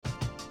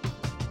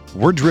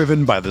We're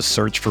driven by the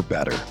search for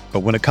better. But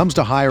when it comes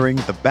to hiring,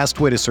 the best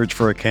way to search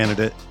for a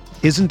candidate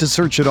isn't to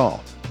search at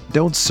all.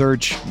 Don't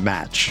search,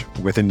 match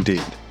with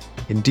Indeed.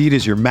 Indeed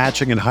is your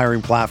matching and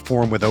hiring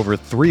platform with over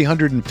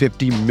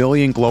 350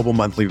 million global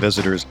monthly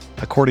visitors,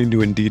 according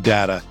to Indeed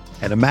data,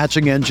 and a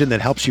matching engine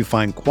that helps you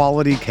find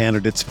quality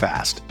candidates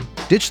fast.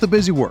 Ditch the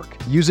busy work.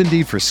 Use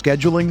Indeed for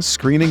scheduling,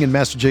 screening, and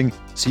messaging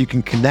so you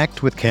can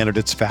connect with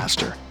candidates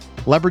faster.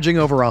 Leveraging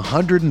over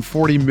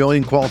 140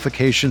 million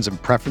qualifications and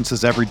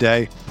preferences every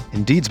day,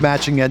 Indeed's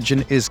matching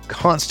engine is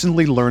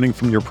constantly learning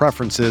from your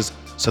preferences,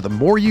 so the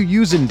more you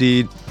use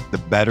Indeed, the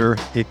better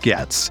it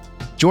gets.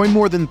 Join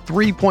more than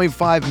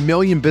 3.5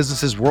 million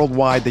businesses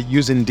worldwide that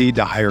use Indeed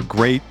to hire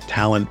great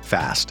talent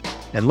fast.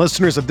 And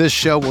listeners of this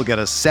show will get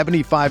a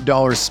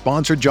 $75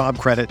 sponsored job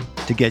credit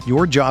to get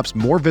your jobs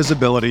more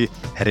visibility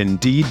at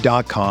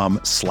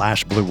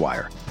Indeed.com/Blue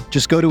Wire.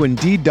 Just go to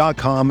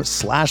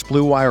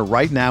Indeed.com/Blue Wire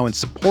right now and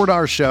support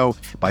our show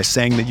by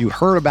saying that you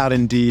heard about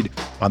Indeed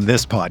on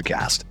this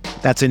podcast.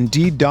 That's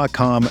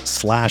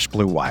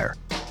Indeed.com/Blue Wire.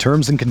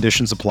 Terms and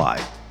conditions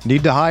apply.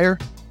 Need to hire?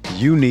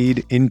 You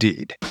need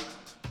Indeed.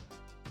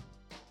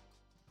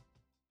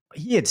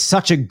 He had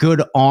such a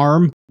good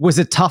arm, was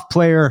a tough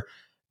player,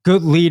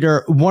 good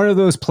leader, one of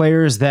those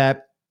players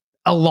that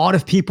a lot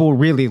of people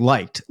really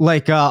liked.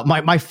 Like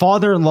my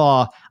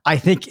father-in-law, I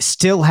think,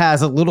 still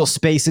has a little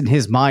space in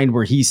his mind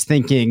where he's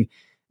thinking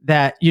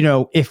that, you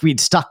know, if we'd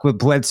stuck with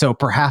Bledsoe,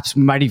 perhaps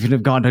we might even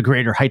have gone to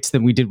greater heights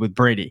than we did with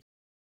Brady.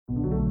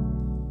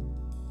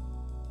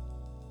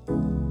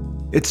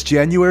 It's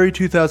January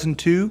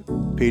 2002,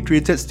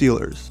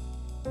 Patriots-Steelers.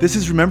 This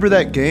is Remember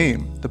That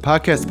Game, the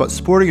podcast about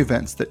sporting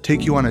events that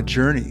take you on a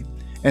journey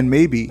and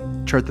maybe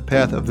chart the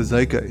path of the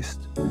zeitgeist.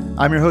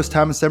 I'm your host,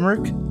 Thomas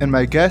Emmerich, and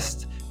my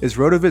guest is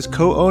RotoViz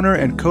co-owner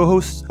and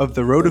co-host of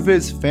the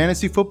RotoViz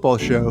Fantasy Football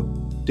Show,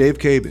 Dave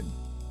Caban.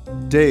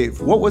 Dave,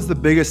 what was the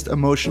biggest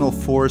emotional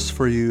force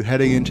for you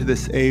heading into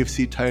this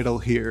AFC title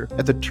here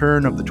at the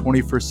turn of the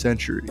 21st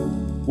century?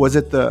 Was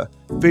it the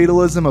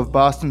fatalism of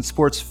Boston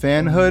sports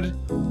fanhood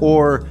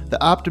or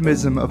the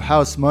optimism of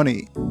house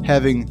money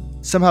having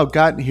somehow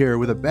gotten here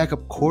with a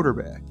backup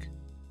quarterback?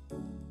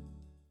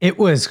 It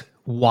was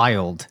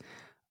wild.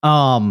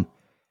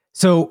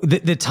 So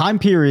the time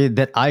period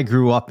that I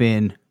grew up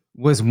in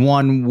was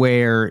one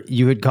where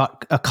you had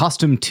got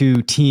accustomed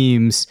to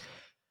teams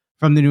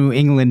from the New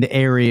England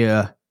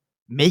area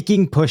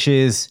making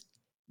pushes,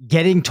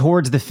 getting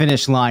towards the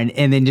finish line,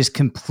 and then just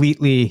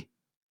completely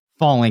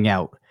falling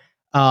out.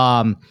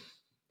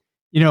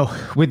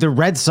 With the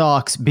Red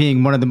Sox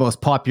being one of the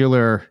most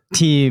popular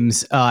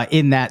teams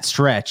in that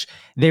stretch,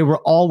 they were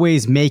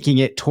always making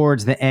it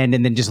towards the end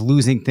and then just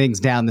losing things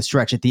down the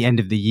stretch at the end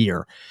of the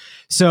year.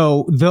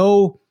 So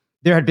though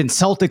there had been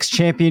Celtics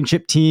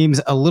championship teams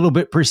a little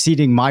bit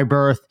preceding my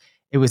birth,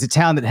 it was a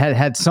town that had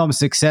had some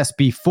success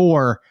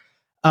before.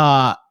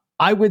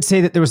 I would say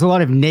that there was a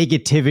lot of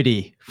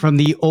negativity from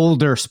the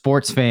older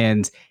sports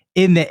fans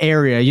in the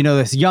area. You know,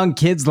 this young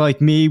kids like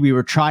me, we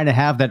were trying to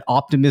have that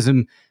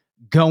optimism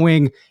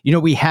going. You know,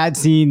 we had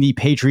seen the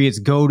Patriots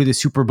go to the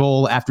Super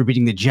Bowl after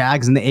beating the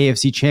Jags in the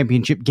AFC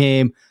Championship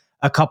game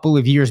a couple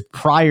of years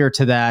prior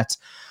to that.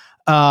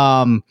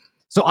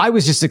 So I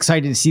was just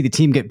excited to see the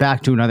team get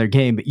back to another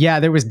game. But yeah,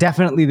 there was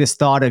definitely this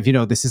thought of, you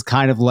know, this is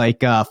kind of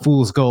like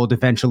fool's gold.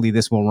 Eventually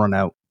this will run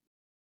out.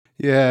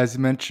 Yeah, as you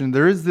mentioned,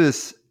 there is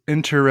this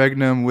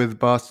interregnum with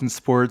Boston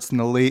sports in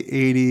the late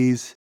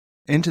 80s.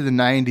 Into the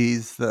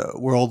 90s, the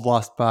world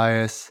lost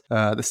bias.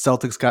 The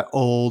Celtics got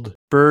old.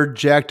 Bird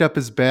jacked up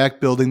his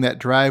back building that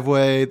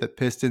driveway. The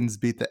Pistons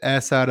beat the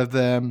ass out of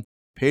them.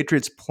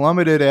 Patriots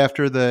plummeted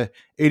after the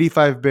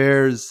 85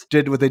 Bears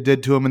did what they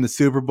did to them in the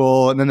Super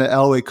Bowl, and then the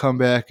Elway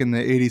comeback in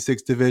the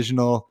 86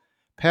 divisional.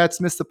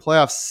 Pats missed the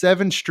playoffs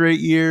 7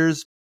 straight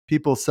years.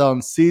 People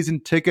selling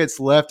season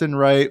tickets left and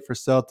right for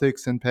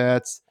Celtics and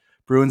Pats.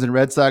 Bruins and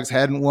Red Sox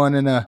hadn't won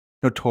in a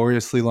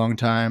notoriously long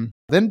time.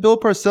 Then Bill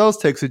Parcells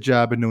takes a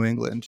job in New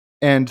England,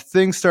 and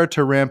things start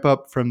to ramp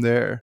up from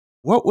there.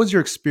 What was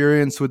your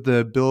experience with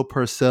the Bill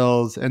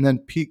Parcells and then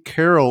Pete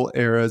Carroll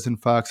eras in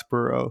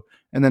Foxborough,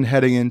 and then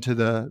heading into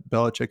the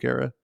Belichick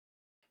era?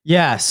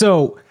 Yeah,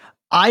 so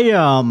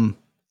and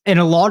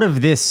a lot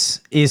of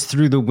this is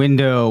through the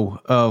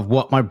window of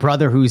what my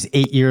brother, who's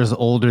 8 years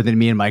older than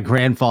me, and my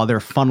grandfather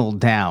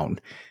funneled down.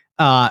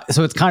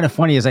 So it's kind of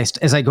funny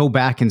as I go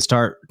back and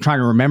start trying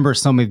to remember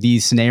some of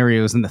these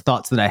scenarios and the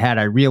thoughts that I had,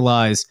 I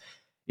realize,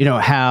 you know,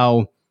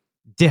 how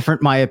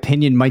different my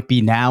opinion might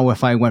be now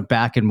if I went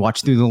back and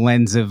watched through the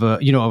lens of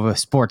a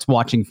sports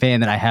watching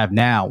fan that I have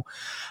now.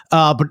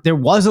 But there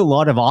was a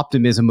lot of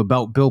optimism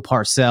about Bill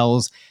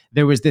Parcells.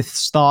 There was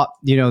this thought,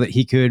 you know, that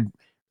he could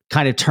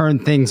kind of turn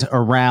things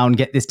around,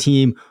 get this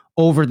team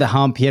over the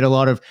hump. He had a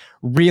lot of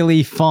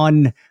really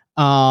fun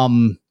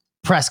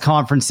press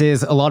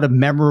conferences, a lot of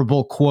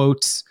memorable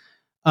quotes.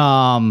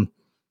 And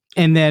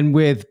then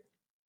with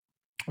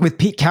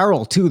Pete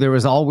Carroll too, there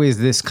was always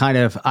this kind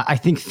of, I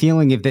think,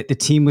 feeling of that the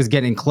team was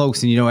getting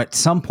close, and, you know, at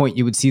some point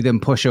you would see them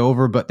push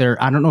over, but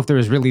I don't know if there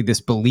was really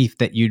this belief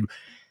that you'd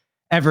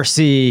ever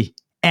see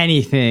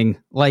anything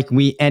like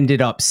we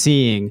ended up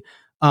seeing.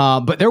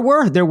 But there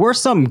were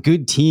some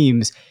good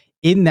teams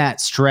in that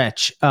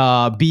stretch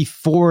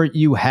before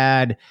you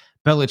had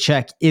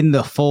Belichick in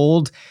the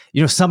fold.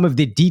 Some of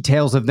the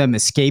details of them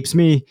escapes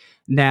me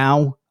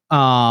now.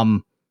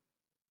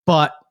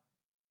 But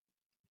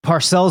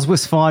Parcells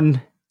was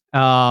fun.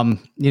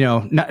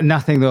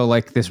 Nothing though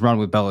like this run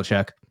with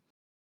Belichick.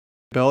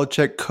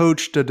 Belichick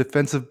coached a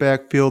defensive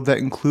backfield that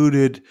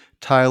included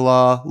Ty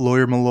Law,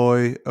 Lawyer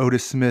Malloy,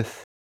 Otis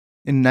Smith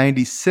in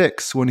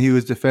 '96 when he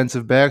was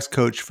defensive backs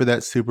coach for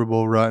that Super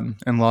Bowl run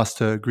and lost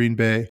to Green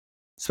Bay.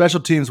 Special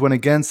teams went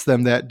against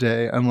them that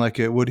day, unlike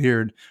it would here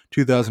in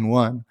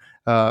 2001.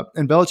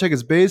 And Belichick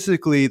is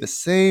basically the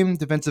same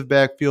defensive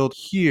backfield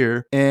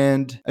here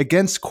and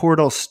against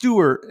Cordell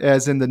Stewart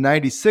as in the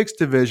 '96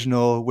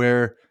 divisional,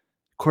 where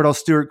Cordell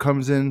Stewart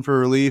comes in for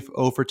relief,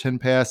 0 for 10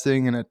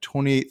 passing, and a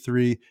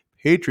 28-3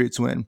 Patriots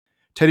win.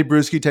 Teddy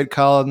Bruschi, Ted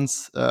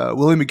Collins,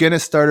 Willie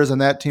McGinnis starters on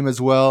that team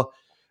as well.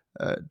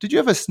 Did you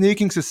have a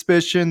sneaking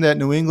suspicion that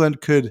New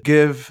England could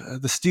give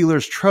the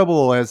Steelers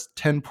trouble as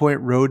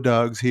 10-point road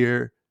dogs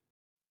here?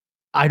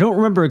 I don't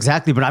remember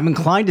exactly, but I'm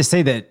inclined to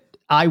say that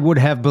I would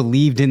have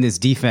believed in this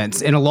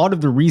defense. And a lot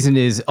of the reason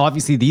is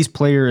obviously these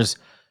players,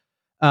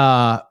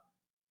 their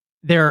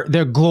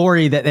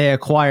glory that they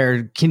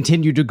acquired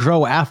continued to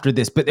grow after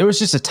this, but there was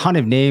just a ton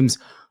of names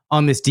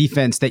on this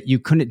defense that you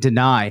couldn't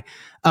deny.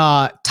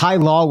 Ty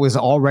Law was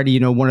already,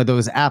 one of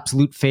those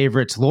absolute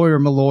favorites. Lawyer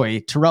Malloy,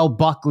 Terrell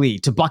Buckley,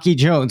 to Bucky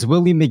Jones,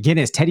 Willie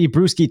McGinnis, Teddy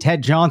Bruschi,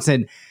 Ted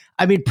Johnson.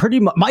 I mean, pretty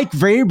much Mike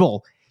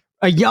Vrabel,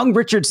 a young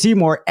Richard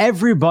Seymour.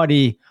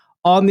 Everybody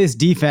on this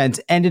defense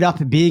ended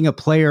up being a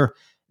player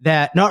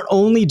that not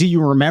only do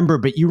you remember,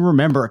 but you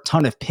remember a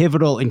ton of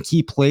pivotal and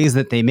key plays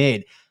that they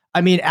made.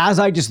 I mean, as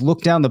I just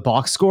look down the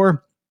box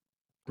score,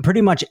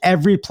 pretty much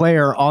every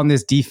player on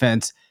this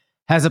defense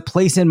has a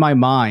place in my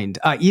mind,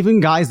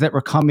 even guys that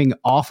were coming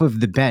off of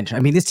the bench. I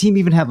mean, this team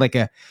even had like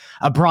a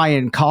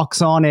Brian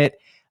Cox on it,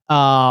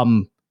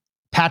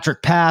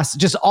 Patrick Pass,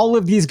 just all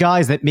of these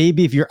guys that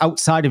maybe if you're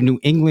outside of New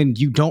England,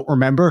 you don't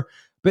remember,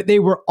 but they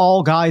were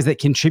all guys that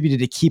contributed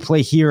a key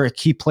play here, a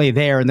key play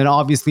there. And then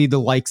obviously the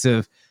likes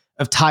of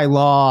Ty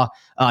Law,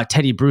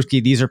 Teddy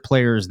Bruschi, these are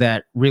players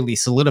that really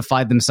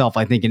solidified themselves,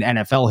 I think, in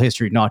NFL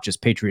history, not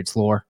just Patriots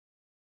lore.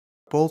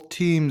 Both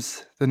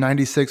teams, the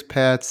 '96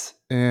 Pats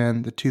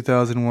and the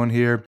 2001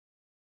 here,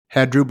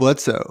 had Drew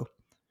Bledsoe,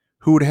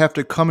 who would have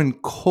to come in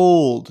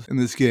cold in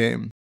this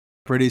game.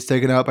 Brady's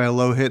taken out by a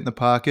low hit in the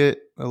pocket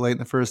late in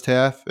the first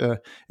half. It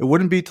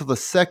wouldn't be till the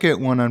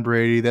second one on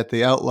Brady that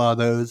they outlaw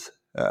those.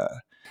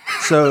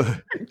 So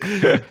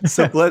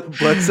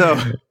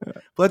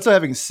Bledsoe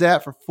having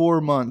sat for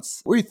 4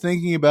 months, what are you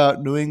thinking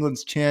about New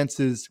England's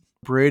chances?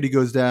 Brady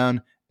goes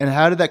down, and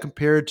how did that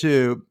compare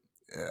to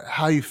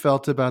how you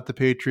felt about the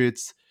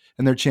Patriots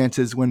and their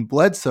chances when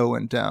Bledsoe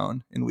went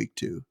down in week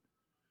 2?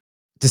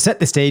 To set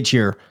the stage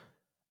here,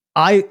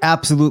 I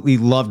absolutely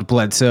loved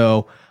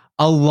Bledsoe.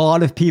 A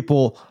lot of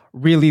people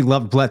really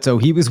loved Bledsoe.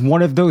 He was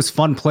one of those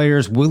fun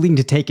players, willing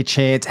to take a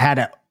chance,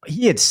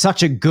 he had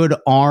such a good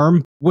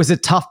arm, was a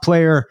tough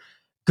player,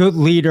 good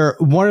leader,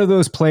 one of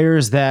those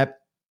players that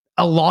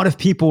a lot of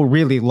people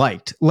really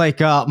liked. Like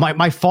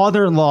my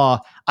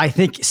father-in-law, I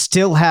think,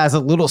 still has a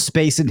little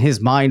space in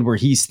his mind where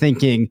he's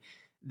thinking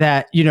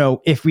that,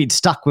 if we'd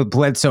stuck with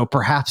Bledsoe,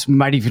 perhaps we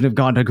might even have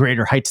gone to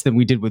greater heights than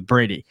we did with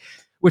Brady,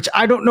 which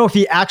I don't know if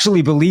he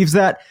actually believes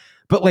that,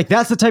 but like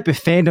that's the type of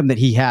fandom that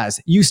he has.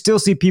 You still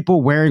see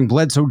people wearing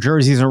Bledsoe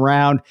jerseys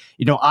around.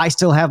 I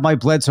still have my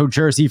Bledsoe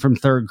jersey from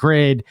 3rd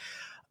grade.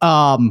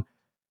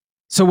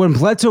 So when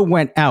Bledsoe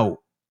went out,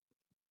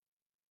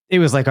 it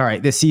was like, all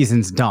right, this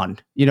season's done.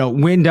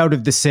 Wind out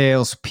of the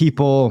sails.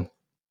 People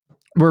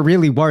were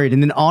really worried.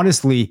 And then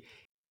honestly,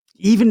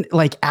 even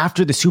like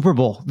after the Super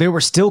Bowl, there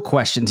were still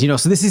questions,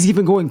 so this is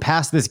even going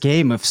past this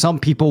game of some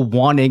people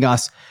wanting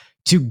us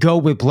to go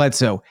with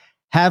Bledsoe,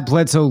 have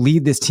Bledsoe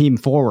lead this team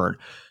forward.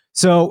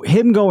 So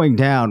him going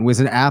down was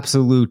an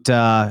absolute,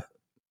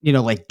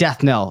 like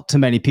death knell to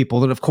many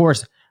people. And of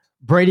course,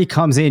 Brady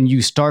comes in,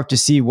 you start to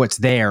see what's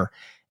there.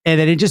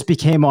 And then it just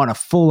became on a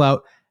full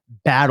out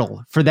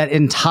battle for that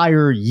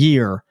entire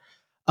year.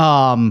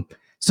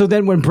 So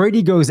then when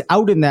Brady goes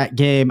out in that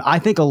game, I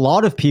think a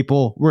lot of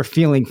people were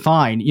feeling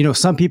fine.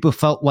 Some people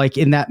felt like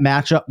in that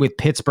matchup with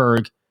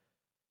Pittsburgh,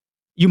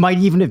 you might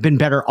even have been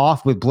better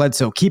off with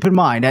Bledsoe. Keep in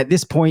mind, at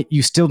this point,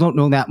 you still don't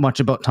know that much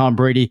about Tom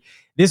Brady.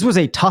 This was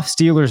a tough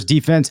Steelers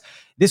defense.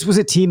 This was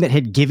a team that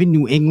had given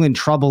New England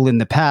trouble in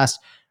the past.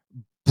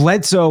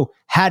 Bledsoe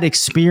had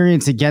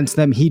experience against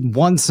them. He'd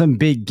won some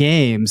big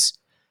games.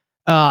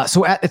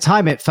 So at the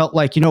time, it felt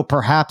like,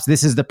 perhaps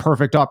this is the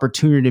perfect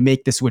opportunity to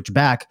make the switch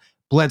back.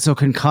 Bledsoe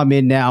can come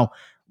in now,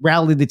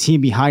 rally the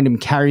team behind him,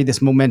 carry this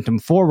momentum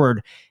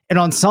forward. And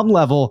on some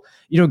level,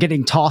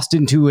 getting tossed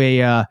into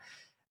a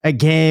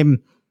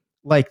game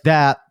like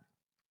that,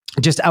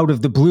 just out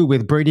of the blue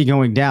with Brady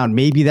going down,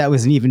 maybe that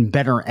was an even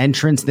better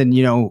entrance than,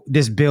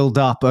 this build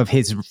up of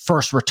his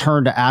first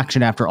return to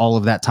action after all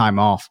of that time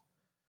off.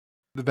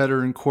 the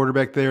veteran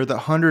quarterback there, the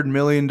 $100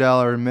 million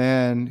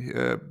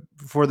man.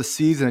 Before the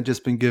season had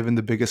just been given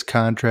the biggest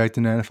contract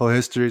in NFL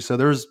history. So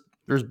there's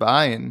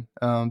buy-in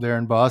there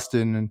in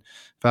Boston and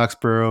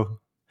Foxborough.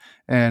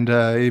 And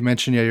you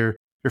mentioned, you're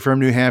from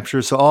New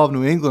Hampshire, so all of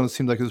New England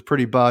seemed like it was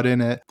pretty bought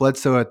in at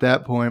Bledsoe at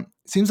that point.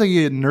 It seems like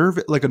he had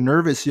a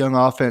nervous young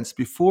offense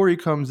before he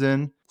comes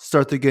in,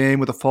 start the game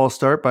with a false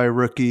start by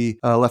rookie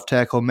left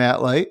tackle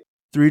Matt Light.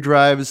 3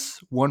 drives,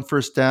 1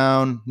 first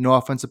down, no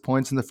offensive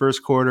points in the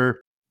first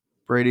quarter.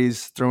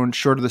 Brady's throwing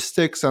short of the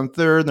sticks on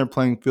third, and they're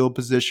playing field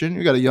position.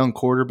 You got a young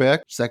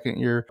quarterback,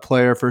 second-year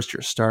player,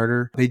 first-year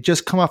starter. They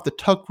just come off the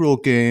Tuck Rule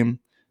game,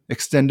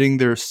 extending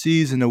their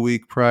season a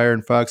week prior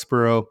in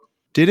Foxborough.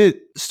 Did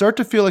it start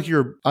to feel like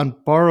you're on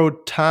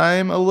borrowed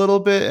time a little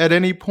bit at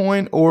any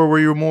point, or were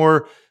you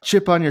more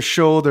chip on your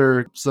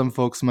shoulder? Some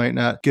folks might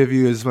not give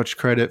you as much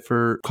credit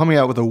for coming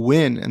out with a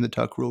win in the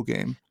Tuck Rule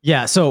game.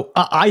 Yeah, so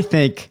I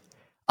think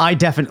I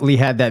definitely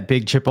had that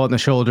big chip on the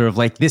shoulder of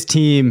like, this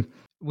team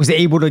was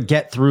able to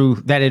get through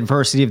that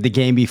adversity of the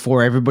game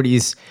before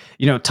everybody's,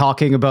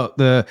 talking about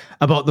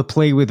the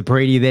play with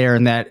Brady there,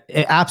 and that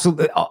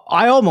absolutely.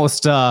 I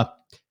almost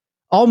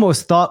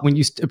thought when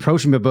you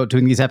approached me about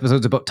doing these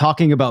episodes about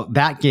talking about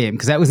that game,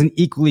 because that was an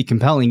equally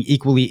compelling,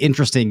 equally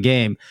interesting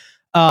game.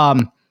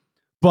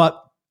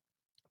 But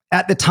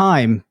at the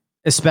time,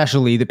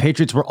 especially, the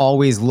Patriots were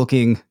always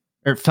looking,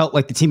 or it felt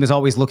like the team was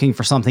always looking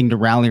for something to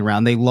rally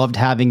around. They loved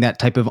having that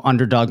type of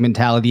underdog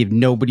mentality of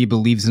nobody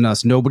believes in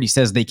us. Nobody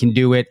says they can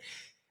do it.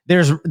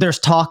 There's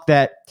talk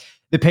that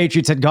the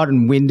Patriots had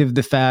gotten wind of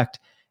the fact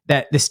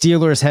that the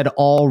Steelers had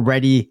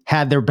already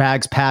had their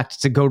bags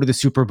packed to go to the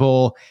Super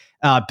Bowl.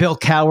 Bill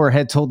Cowher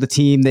had told the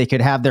team they could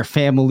have their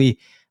family,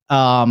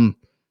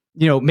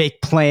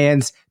 make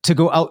plans to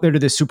go out there to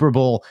the Super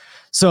Bowl.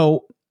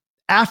 So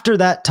after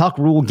that Tuck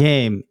Rule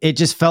game, it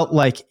just felt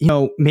like,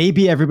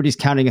 maybe everybody's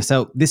counting us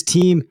out. This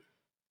team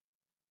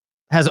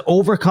has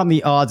overcome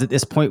the odds at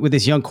this point with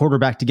this young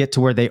quarterback to get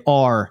to where they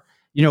are.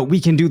 We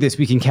can do this.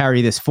 We can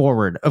carry this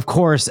forward. Of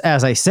course,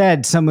 as I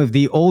said, some of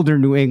the older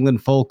New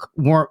England folk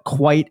weren't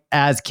quite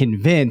as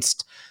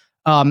convinced.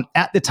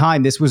 At the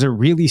time, this was a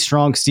really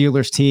strong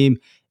Steelers team.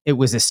 It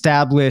was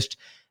established.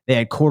 They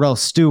had Cordell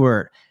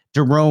Stewart,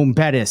 Jerome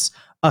Bettis,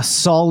 a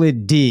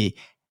solid D,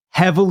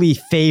 heavily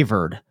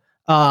favored,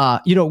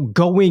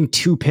 going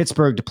to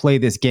Pittsburgh to play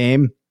this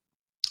game.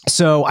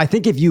 So I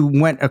think if you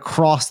went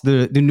across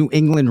the New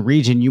England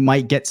region, you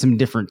might get some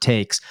different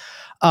takes.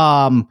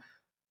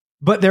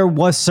 But there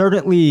was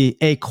certainly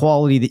a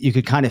quality that you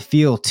could kind of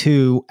feel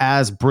too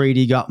as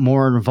Brady got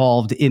more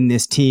involved in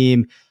this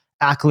team,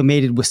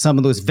 acclimated with some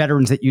of those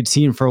veterans that you'd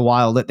seen for a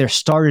while, that there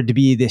started to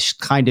be this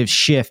kind of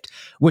shift,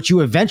 which you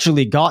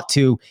eventually got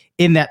to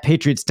in that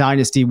Patriots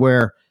dynasty,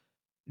 where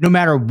no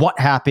matter what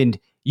happened,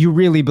 you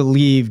really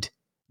believed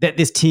that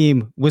this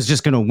team was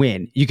just going to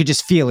win. You could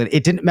just feel it.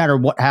 It didn't matter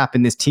what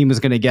happened. This team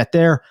was going to get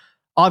there.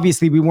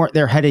 Obviously, we weren't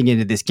there heading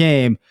into this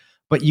game,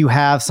 but you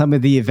have some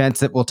of the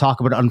events that we'll talk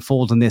about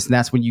unfold in this, and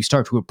that's when you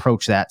start to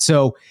approach that.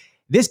 So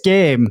this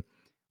game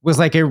was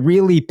like a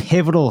really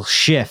pivotal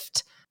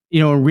shift,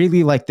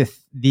 really like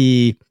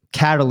the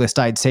catalyst,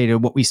 I'd say, to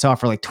what we saw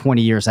for like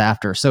 20 years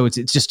after. So it's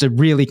just a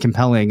really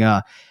compelling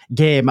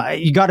game.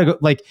 You got to go,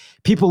 like,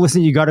 people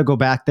listening, you got to go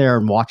back there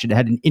and watch it. It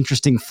had an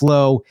interesting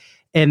flow.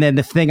 And then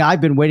the thing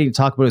I've been waiting to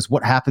talk about is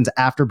what happens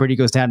after Brady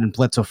goes down and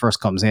Bledsoe first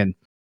comes in.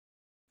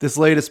 This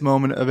latest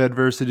moment of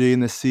adversity in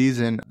the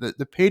season,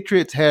 the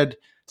Patriots had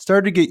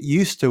started to get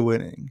used to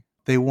winning.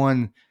 They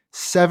won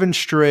 7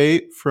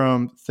 straight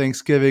from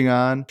Thanksgiving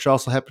on, which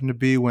also happened to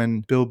be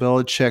when Bill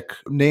Belichick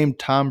named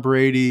Tom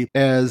Brady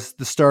as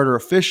the starter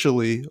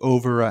officially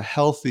over a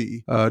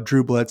healthy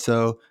Drew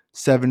Bledsoe.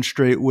 7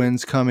 straight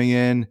wins coming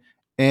in.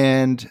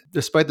 And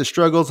despite the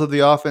struggles of the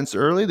offense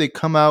early, they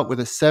come out with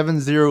a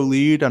 7-0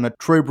 lead on a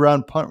Troy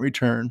Brown punt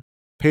return.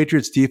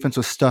 Patriots defense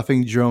was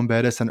stuffing Jerome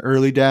Bettis on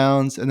early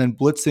downs and then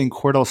blitzing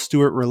Cordell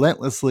Stewart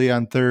relentlessly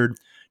on third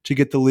to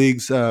get the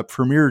league's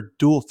premier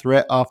dual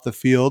threat off the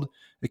field,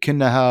 akin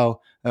to how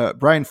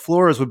Brian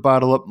Flores would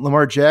bottle up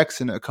Lamar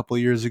Jackson a couple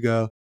of years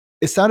ago.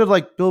 It sounded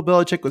like Bill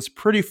Belichick was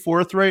pretty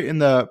forthright in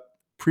the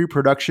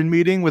pre-production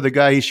meeting with a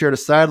guy he shared a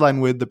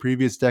sideline with the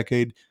previous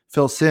decade,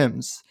 Phil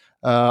Simms,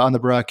 on the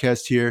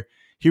broadcast here.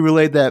 He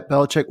relayed that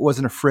Belichick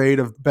wasn't afraid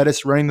of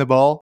Bettis running the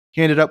ball.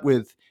 He ended up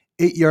with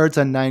 8 yards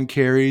on 9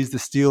 carries. The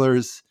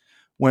Steelers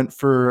went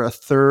for a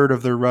third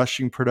of their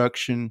rushing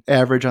production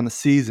average on the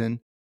season.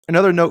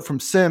 Another note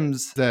from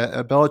Simms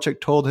that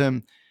Belichick told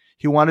him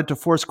he wanted to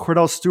force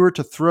Cordell Stewart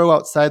to throw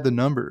outside the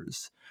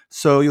numbers.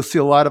 So you'll see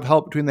a lot of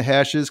help between the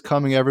hashes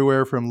coming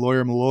everywhere from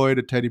Lawyer Malloy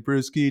to Teddy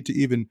Bruschi to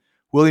even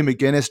Willie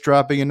McGinnis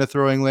dropping into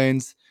throwing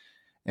lanes.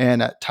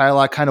 And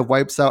Tylock kind of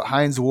wipes out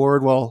Hines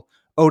Ward while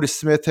Otis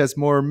Smith has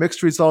more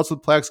mixed results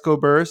with Plaxico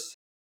Burress.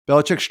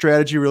 Belichick's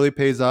strategy really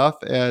pays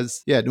off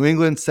as, New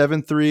England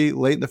 7-3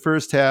 late in the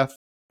first half,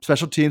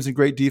 special teams and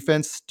great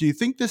defense. Do you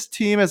think this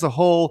team as a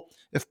whole,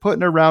 if put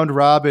in a round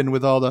robin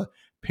with all the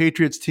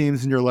Patriots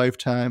teams in your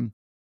lifetime,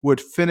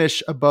 would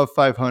finish above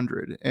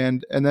 500?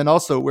 And then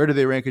also, where do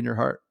they rank in your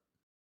heart?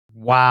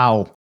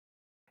 Wow.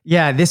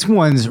 Yeah, this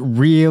one's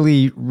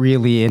really,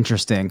 really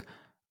interesting.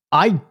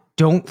 I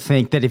don't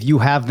think that if you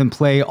have them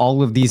play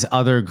all of these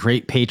other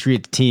great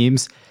Patriot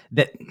teams,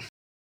 that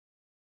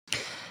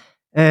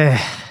eh,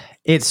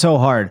 it's so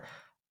hard.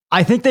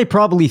 I think they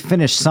probably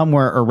finished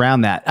somewhere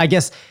around that. I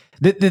guess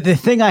the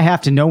thing I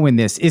have to know in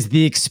this is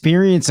the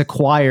experience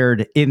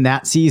acquired in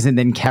that season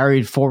then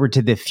carried forward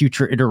to the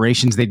future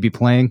iterations they'd be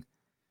playing.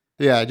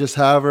 Yeah, just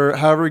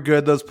however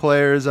good those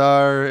players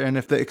are, and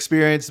if the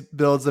experience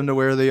builds them to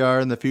where they are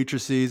in the future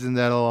season,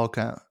 that'll all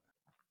count.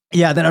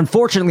 Yeah, then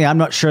unfortunately, I'm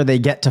not sure they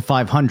get to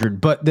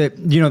 500. But the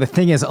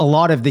thing is, a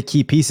lot of the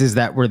key pieces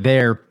that were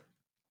there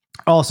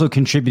also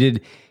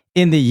contributed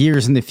in the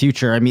years in the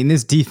future. I mean,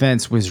 this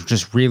defense was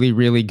just really,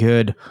 really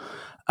good.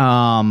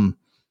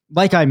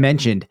 Like I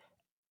mentioned,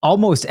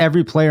 almost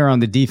every player on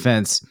the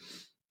defense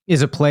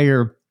is a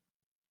player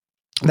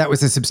that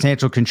was a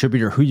substantial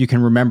contributor who you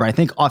can remember. I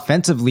think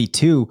offensively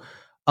too,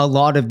 a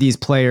lot of these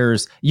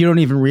players, you don't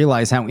even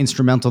realize how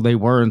instrumental they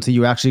were until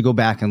you actually go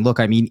back and look.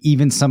 I mean,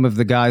 even some of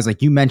the guys,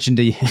 like you mentioned,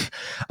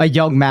 a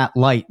young Matt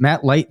Light.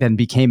 Matt Light then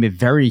became a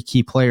very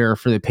key player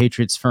for the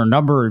Patriots for a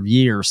number of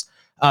years.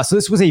 So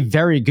this was a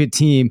very good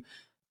team,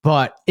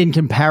 but in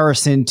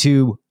comparison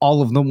to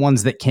all of the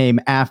ones that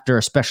came after,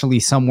 especially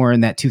somewhere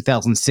in that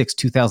 2006,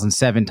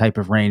 2007 type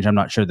of range, I'm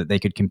not sure that they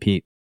could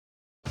compete.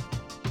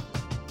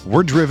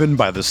 We're driven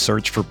by the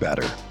search for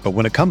better. But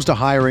when it comes to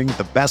hiring,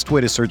 the best way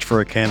to search for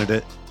a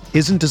candidate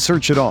isn't to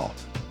search at all.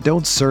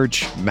 Don't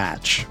search,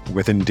 match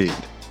with Indeed.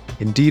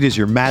 Indeed is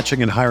your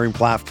matching and hiring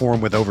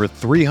platform with over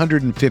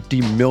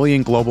 350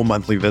 million global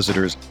monthly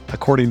visitors,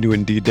 according to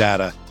Indeed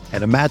data,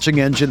 and a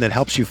matching engine that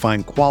helps you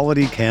find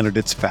quality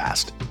candidates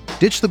fast.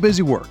 Ditch the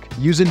busy work.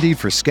 Use Indeed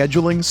for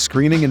scheduling,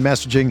 screening, and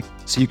messaging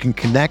so you can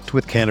connect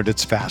with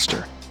candidates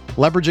faster.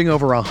 Leveraging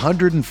over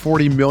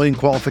 140 million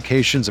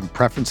qualifications and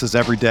preferences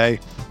every day,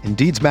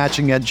 Indeed's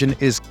matching engine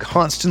is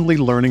constantly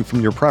learning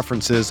from your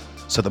preferences,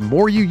 so the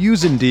more you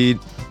use Indeed,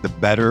 the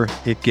better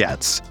it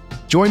gets.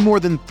 Join more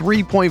than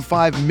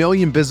 3.5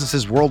 million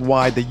businesses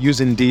worldwide that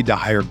use Indeed to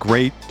hire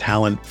great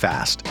talent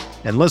fast.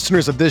 And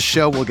listeners of this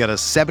show will get a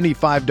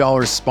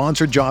 $75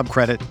 sponsored job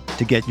credit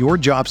to get your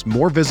jobs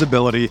more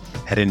visibility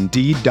at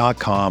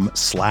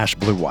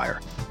Indeed.com/Blue Wire.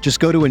 Just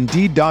go to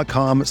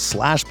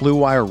Indeed.com/Blue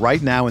Wire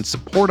right now and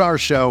support our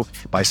show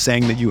by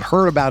saying that you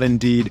heard about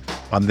Indeed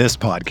on this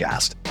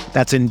podcast.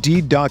 That's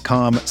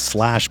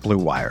Indeed.com/Blue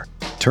Wire.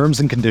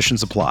 Terms and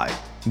conditions apply.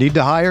 Need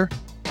to hire?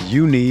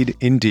 You need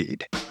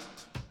Indeed.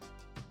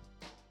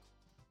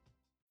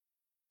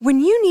 When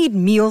you need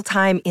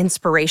mealtime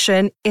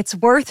inspiration, it's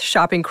worth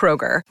shopping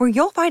Kroger, where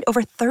you'll find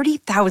over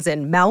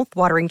 30,000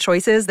 mouth-watering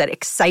choices that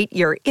excite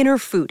your inner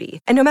foodie.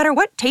 And no matter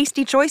what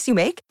tasty choice you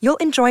make, you'll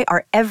enjoy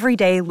our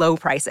everyday low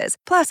prices,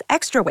 plus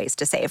extra ways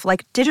to save,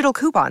 like digital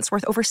coupons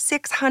worth over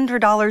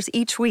 $600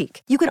 each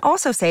week. You can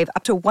also save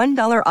up to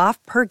 $1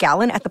 off per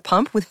gallon at the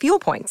pump with fuel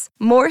points.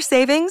 More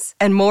savings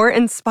and more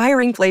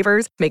inspiring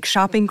flavors make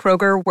shopping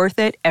Kroger worth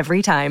it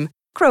every time.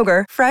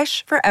 Kroger,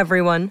 fresh for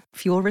everyone.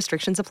 Fuel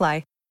restrictions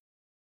apply.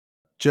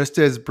 Just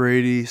as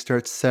Brady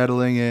starts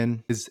settling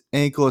in, his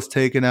ankle is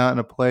taken out in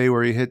a play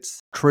where he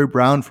hits Troy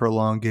Brown for a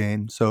long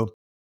gain. So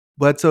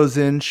Bledsoe's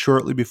in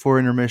shortly before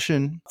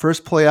intermission.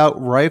 First play out,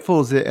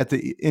 rifles it at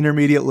the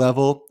intermediate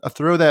level, a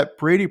throw that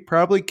Brady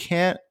probably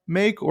can't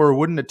make or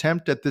wouldn't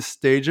attempt at this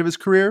stage of his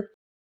career.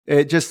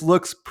 It just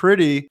looks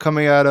pretty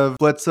coming out of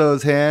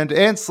Bledsoe's hand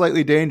and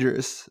slightly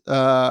dangerous.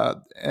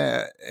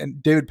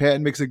 And David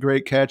Patton makes a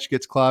great catch,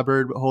 gets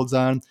clobbered, but holds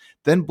on.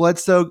 Then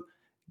Bledsoe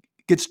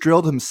gets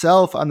drilled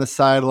himself on the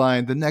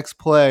sideline. The next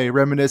play,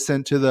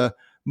 reminiscent to the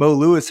Mo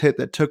Lewis hit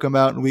that took him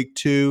out in week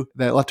 2,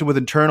 that left him with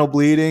internal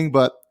bleeding,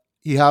 but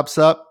he hops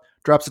up,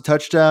 drops a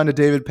touchdown to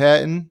David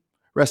Patton,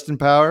 rest in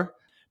power.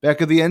 Back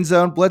of the end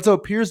zone, Bledsoe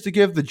appears to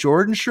give the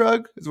Jordan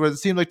shrug, is what it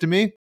seemed like to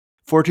me.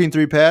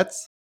 14-3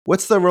 Pats.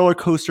 What's the roller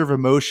coaster of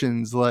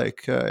emotions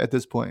like at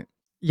this point?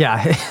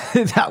 Yeah,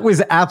 that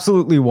was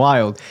absolutely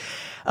wild,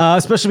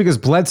 especially because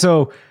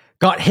Bledsoe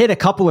got hit a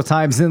couple of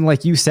times. And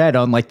like you said,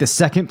 on like the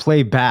second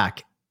play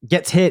back,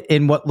 gets hit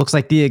in what looks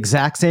like the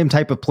exact same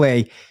type of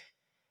play,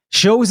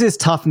 shows his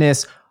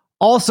toughness,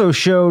 also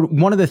showed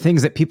one of the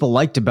things that people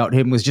liked about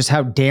him was just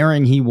how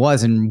daring he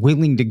was and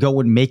willing to go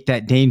and make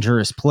that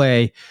dangerous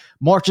play,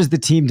 marches the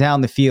team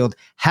down the field,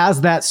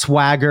 has that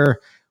swagger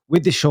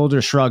with the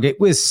shoulder shrug. It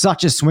was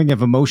such a swing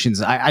of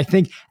emotions. I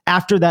think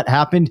after that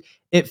happened,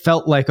 it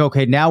felt like,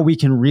 okay, now we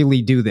can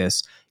really do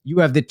this. You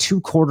have the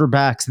two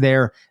quarterbacks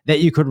there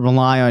that you could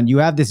rely on. You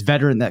have this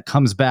veteran that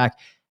comes back,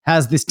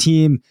 has this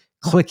team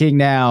clicking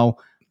now.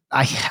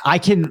 I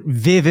can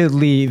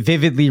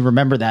vividly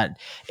remember that.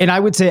 And I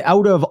would say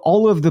out of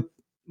all of the,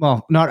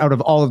 well, not out of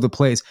all of the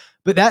plays,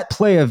 but that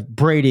play of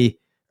Bledsoe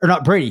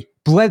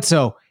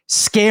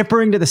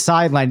scampering to the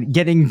sideline,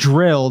 getting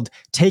drilled,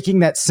 taking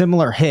that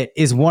similar hit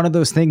is one of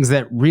those things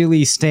that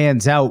really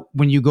stands out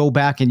when you go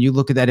back and you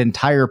look at that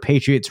entire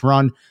Patriots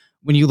run,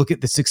 when you look at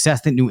the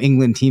success that New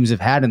England teams have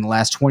had in the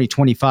last 20,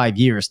 25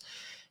 years.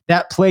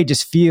 That play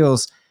just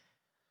feels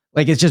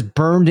Like it's just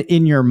burned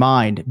in your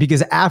mind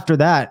because after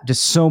that,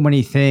 just so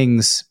many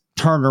things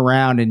turned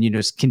around and you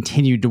just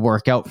continued to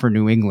work out for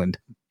New England.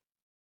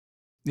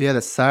 Yeah,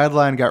 the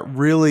sideline got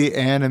really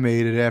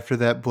animated after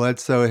that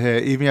Bledsoe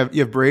hit. Even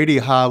you have Brady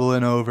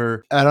hobbling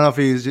over. I don't know if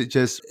he's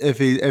just if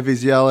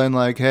he's yelling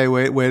like, "Hey,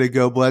 way to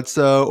go,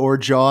 Bledsoe," or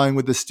jawing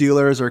with the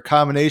Steelers, or a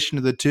combination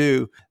of the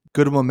two.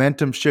 Good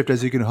momentum shift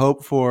as you can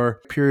hope for.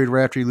 Period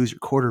right after you lose your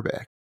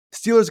quarterback.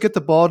 Steelers get the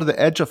ball to the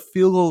edge of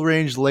field goal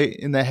range late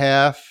in the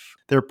half.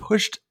 They're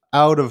pushed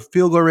out of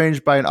field goal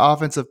range by an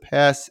offensive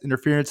pass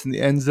interference in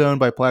the end zone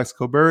by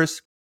Plaxico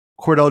Burress.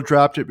 Cordell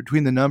dropped it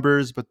between the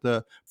numbers, but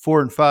the 4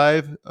 and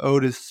 5,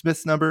 Otis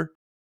Smith's number.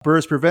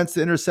 Burress prevents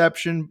the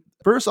interception.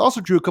 Burress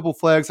also drew a couple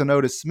flags on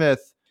Otis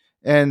Smith,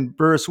 and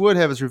Burress would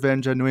have his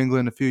revenge on New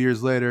England a few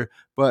years later.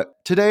 But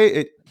today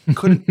it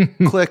couldn't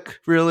click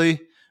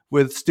really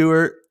with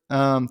Stewart.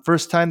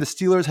 First time the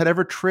Steelers had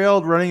ever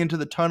trailed running into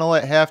the tunnel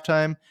at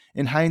halftime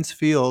in Heinz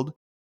Field.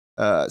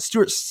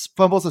 Stewart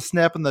fumbles a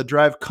snap on the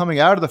drive coming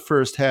out of the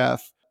first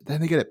half.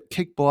 Then they get a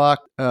kick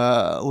block,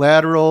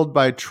 lateraled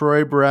by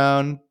Troy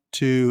Brown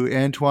to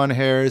Antoine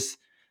Harris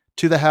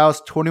to the house,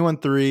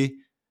 21-3.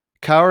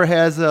 Cowher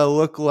has a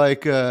look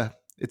like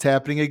it's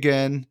happening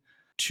again.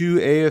 2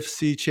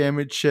 AFC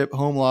championship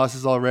home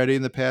losses already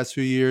in the past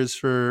few years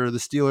for the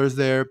Steelers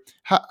there.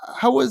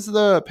 How was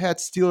the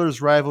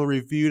Pats-Steelers rivalry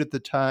viewed at the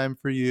time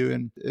for you,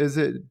 and is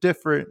it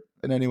different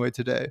in any way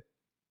today?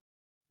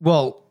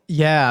 Well,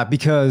 yeah,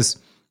 because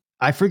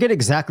I forget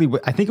exactly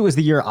what, I think it was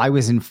the year I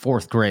was in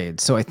 4th grade.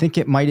 So I think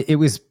it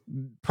was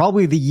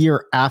probably the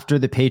year after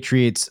the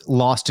Patriots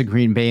lost to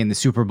Green Bay in the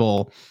Super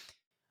Bowl.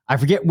 I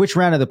forget which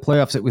round of the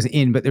playoffs it was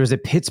in, but there was a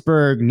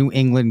Pittsburgh New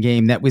England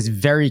game that was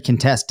very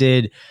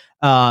contested,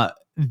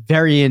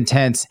 very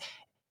intense.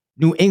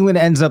 New England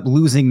ends up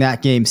losing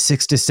that game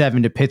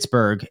 6-7 to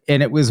Pittsburgh.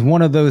 And it was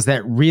one of those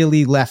that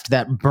really left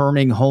that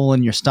burning hole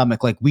in your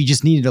stomach. Like we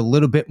just needed a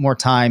little bit more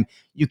time.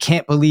 You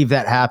can't believe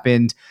that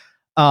happened.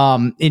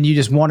 And you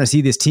just want to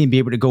see this team be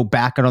able to go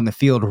back out on the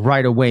field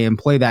right away and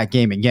play that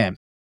game again.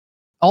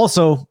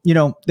 Also,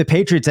 the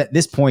Patriots at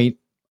this point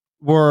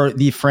were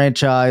the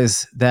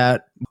franchise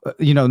that,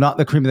 not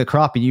the cream of the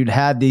crop. And you'd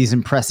had these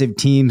impressive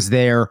teams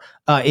there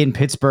in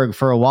Pittsburgh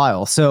for a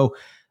while. So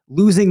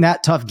losing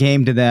that tough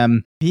game to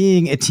them,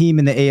 being a team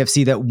in the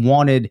AFC that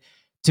wanted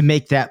to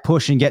make that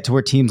push and get to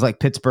where teams like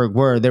Pittsburgh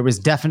were, there was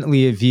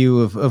definitely a view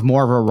of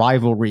more of a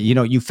rivalry.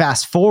 You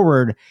fast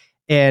forward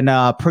and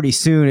pretty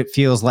soon it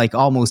feels like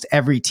almost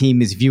every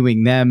team is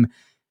viewing them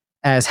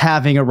as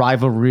having a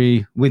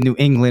rivalry with New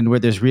England, where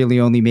there's really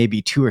only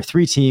maybe 2 or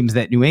 3 teams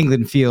that New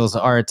England feels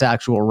are its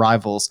actual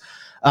rivals.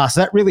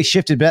 So that really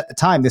shifted. But at the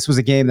time, this was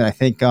a game that I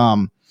think,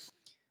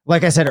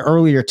 like I said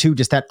earlier, too,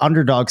 just that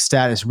underdog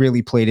status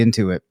really played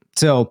into it.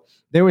 So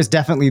there was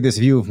definitely this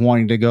view of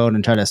wanting to go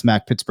and try to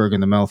smack Pittsburgh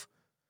in the mouth.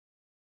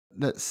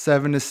 That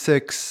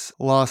 7-6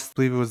 loss, I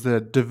believe it was the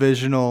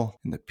divisional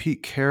in the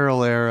Pete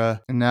Carroll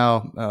era. And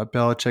now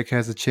Belichick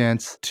has a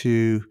chance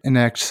to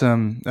enact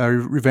some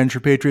revenge for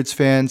Patriots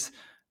fans.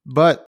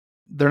 But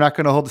they're not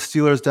going to hold the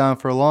Steelers down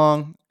for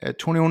long. At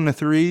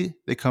 21-3,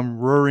 they come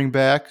roaring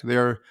back. They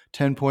are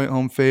 10-point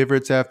home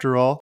favorites after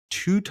all.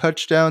 2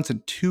 touchdowns in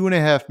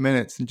 2.5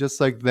 minutes. And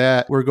just like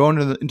that, we're going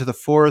into the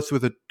fourth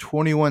with a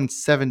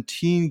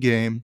 21-17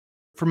 game.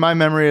 From my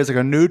memory as like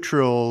a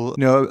neutral,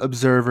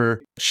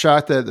 observer,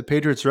 shocked that the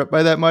Patriots were up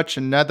by that much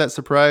and not that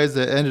surprised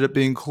that it ended up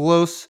being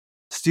close.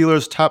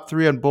 Steelers top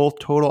 3 on both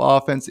total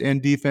offense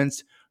and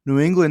defense. New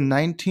England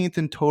 19th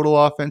in total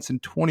offense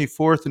and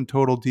 24th in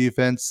total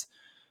defense.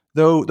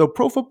 Though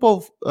Pro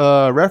Football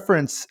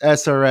Reference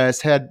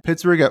SRS had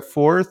Pittsburgh at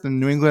 4th and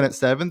New England at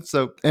 7th,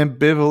 so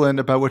ambivalent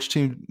about which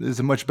team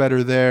is much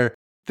better there.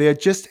 They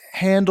had just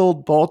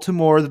handled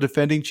Baltimore, the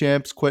defending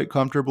champs, quite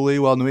comfortably,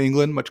 while New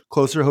England, much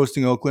closer,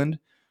 hosting Oakland.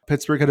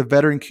 Pittsburgh had a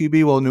veteran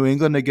QB, while New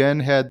England,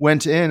 again,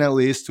 went in at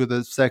least with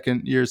a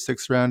second-year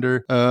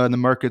 6th-rounder, and the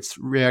markets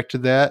react to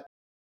that.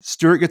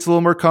 Stewart gets a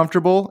little more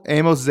comfortable.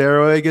 Amos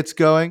Zaroy gets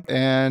going,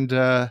 and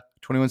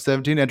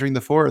 21-17 entering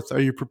the fourth. Are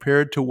you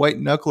prepared to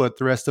white-knuckle it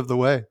the rest of the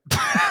way?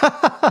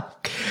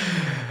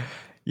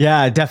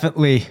 Yeah,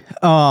 definitely.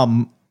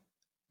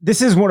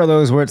 This is one of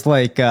those where it's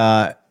like,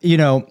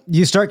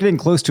 you start getting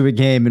close to a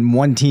game and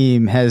one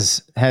team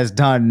has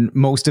done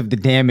most of the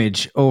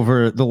damage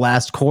over the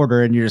last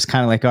quarter. And you're just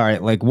kind of like, all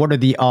right, like what are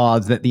the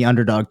odds that the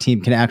underdog team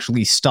can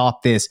actually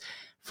stop this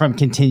from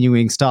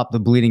continuing, stop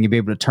the bleeding, and be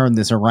able to turn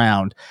this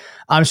around?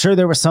 I'm sure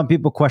there were some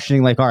people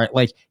questioning like, all right,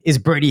 like, is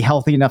Brady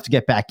healthy enough to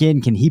get back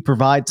in? Can he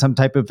provide some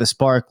type of a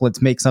spark?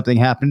 Let's make something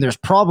happen. There's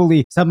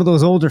probably some of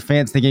those older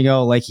fans thinking,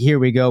 oh, like, here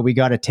we go. We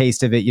got a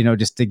taste of it,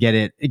 just to get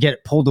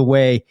it pulled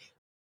away.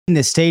 In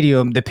the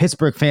stadium, the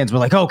Pittsburgh fans were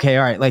like, okay,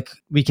 all right, like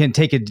we can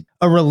take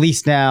a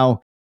release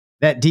now,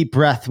 that deep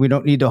breath. We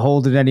don't need to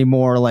hold it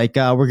anymore. Like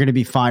we're going to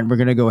be fine. We're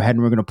going to go ahead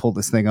and we're going to pull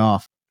this thing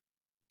off.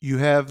 You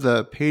have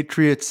the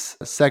Patriots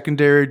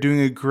secondary doing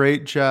a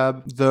great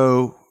job,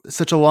 though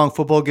such a long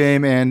football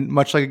game, and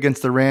much like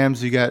against the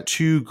Rams, you got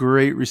two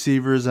great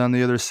receivers on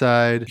the other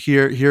side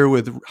here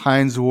with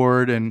Hines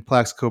Ward and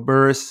Plaxico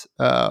Burress.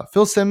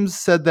 Phil Simms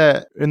said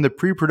that in the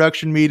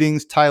pre-production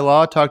meetings, Ty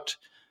Law talked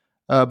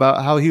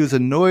about how he was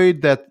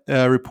annoyed that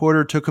a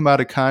reporter took him out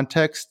of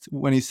context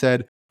when he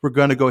said, "We're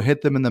going to go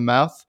hit them in the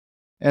mouth."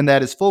 And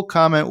that his full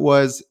comment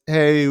was,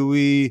 "Hey,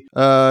 we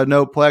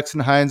know Plex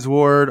and Hines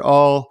Ward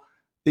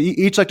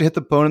each like to hit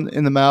the opponent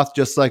in the mouth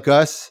just like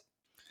us."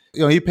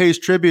 He pays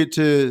tribute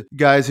to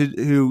guys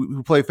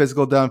who play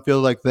physical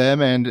downfield like them,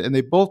 and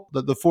they both,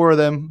 the four of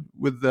them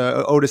with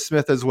Otis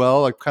Smith as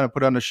well, like kind of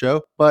put on a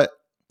show. But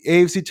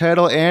AFC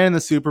title and in the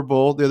Super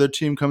Bowl, the other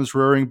team comes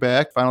roaring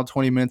back, final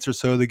 20 minutes or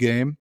so of the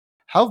game.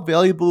 How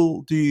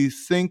valuable do you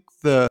think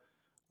the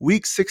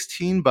Week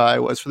 16 bye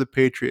was for the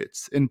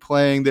Patriots in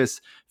playing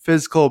this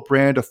physical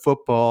brand of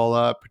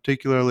football,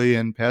 particularly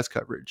in pass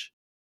coverage?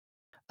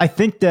 I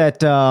think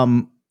that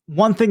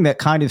one thing that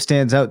kind of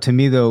stands out to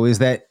me, though, is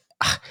that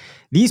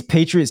these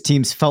Patriots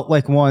teams felt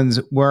like ones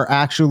where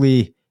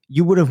actually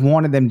you would have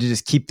wanted them to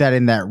just keep that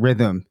in that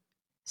rhythm,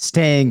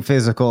 staying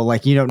physical,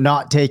 like,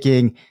 not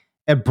taking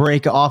a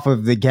break off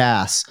of the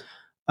gas.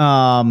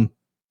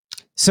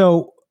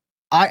 So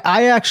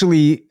I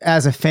actually,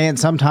 as a fan,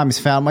 sometimes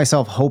found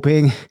myself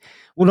hoping,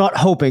 well, not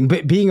hoping,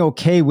 but being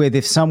okay with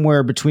if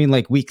somewhere between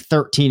like week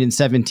 13 and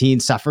 17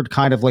 suffered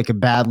kind of like a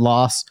bad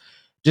loss,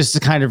 just to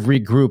kind of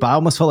regroup. I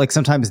almost felt like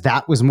sometimes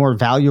that was more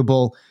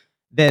valuable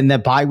than the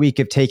bye week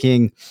of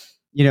taking,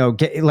 kind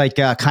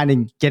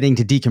of getting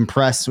to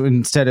decompress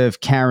instead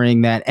of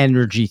carrying that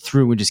energy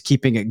through and just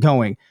keeping it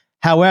going.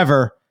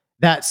 However,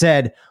 that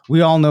said,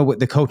 we all know what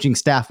the coaching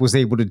staff was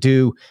able to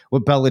do,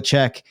 what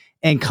Belichick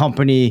and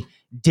company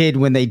did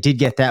when they did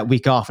get that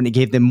week off, and it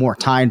gave them more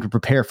time to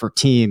prepare for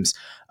teams.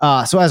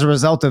 So as a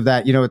result of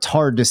that, it's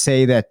hard to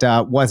say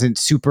that wasn't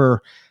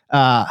super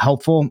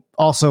helpful.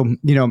 Also,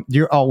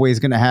 you're always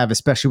going to have,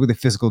 especially with a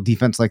physical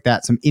defense like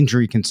that, some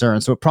injury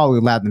concerns. So it probably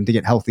allowed them to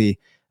get healthy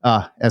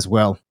as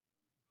well.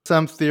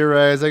 Some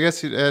theorize, I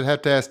guess I'd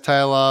have to ask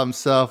Ty Law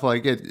himself,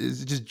 like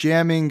it's just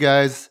jamming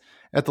guys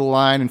at the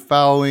line and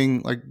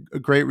following like a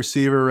great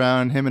receiver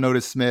around him and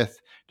Otis Smith.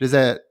 Does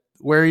that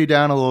wear you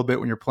down a little bit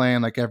when you're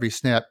playing like every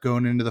snap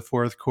going into the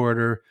fourth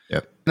quarter?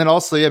 Yep. And then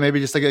also, maybe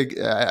just like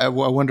I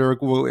wonder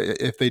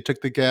if they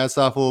took the gas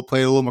off a little,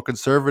 played a little more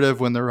conservative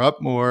when they're up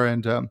more.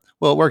 And it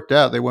worked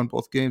out. They won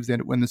both games. They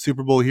ended up winning the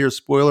Super Bowl here.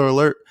 Spoiler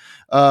alert.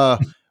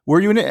 Were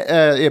you in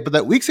it? But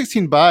that Week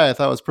 16 bye I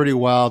thought was pretty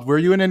wild. Were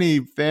you in any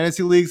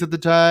fantasy leagues at the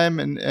time?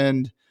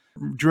 And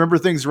do you remember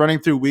things running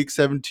through Week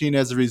 17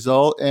 as a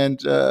result? And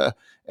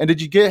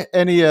did you get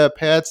any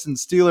Pats and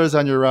Steelers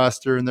on your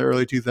roster in the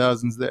early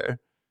 2000s there?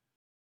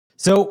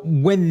 So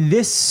when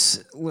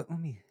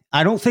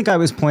I don't think I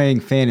was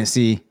playing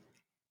fantasy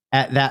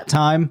at that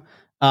time.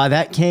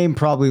 That came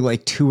probably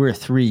like 2 or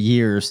 3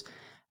 years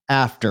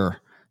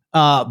after.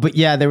 But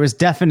yeah, there was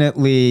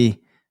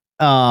definitely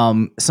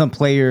some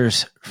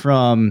players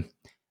from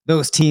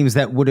those teams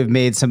that would have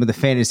made some of the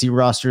fantasy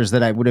rosters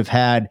that I would have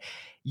had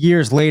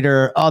years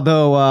later.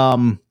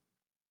 Although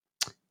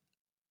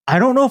I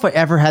don't know if I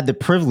ever had the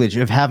privilege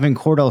of having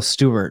Cordell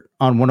Stewart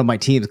on one of my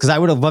teams, because I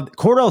would have loved.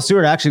 Cordell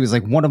Stewart actually was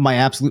like one of my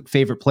absolute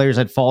favorite players.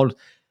 I'd followed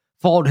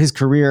his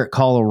career at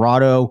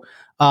Colorado.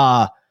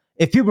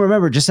 If people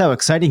remember just how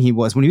exciting he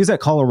was when he was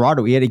at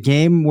Colorado, he had a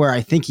game where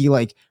I think he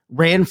like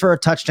ran for a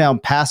touchdown,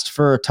 passed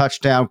for a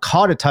touchdown,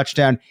 caught a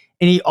touchdown,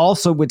 and he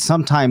also would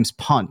sometimes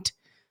punt.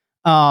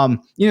 So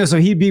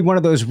he'd be one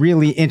of those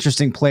really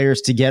interesting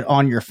players to get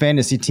on your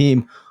fantasy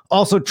team.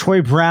 Also,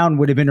 Troy Brown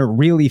would have been a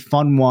really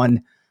fun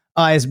one,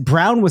 as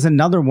Brown was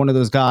another one of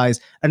those guys,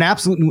 an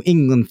absolute New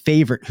England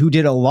favorite who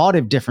did a lot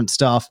of different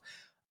stuff.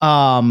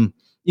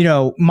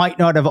 Might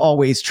not have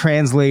always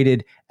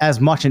translated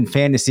as much in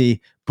fantasy,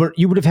 but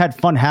you would have had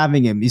fun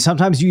having him.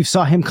 Sometimes you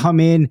saw him come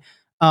in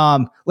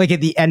like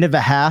at the end of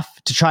a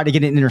half to try to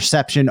get an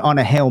interception on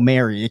a Hail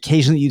Mary.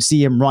 Occasionally you'd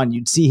see him run.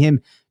 You'd see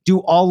him do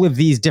all of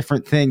these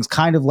different things,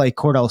 kind of like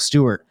Cordell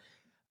Stewart.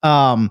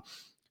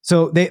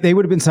 So they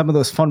would have been some of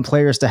those fun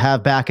players to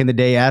have back in the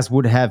day, as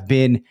would have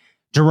been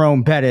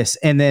Jerome Bettis.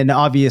 And then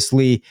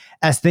obviously,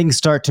 as things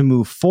start to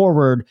move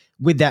forward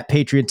with that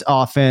Patriots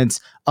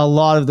offense, a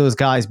lot of those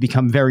guys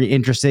become very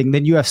interesting.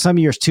 Then you have some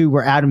years too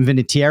where Adam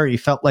Vinatieri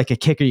felt like a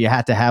kicker you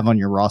had to have on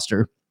your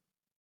roster.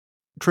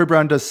 Troy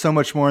Brown does so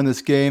much more in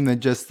this game than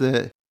just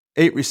the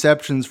 8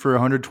 receptions for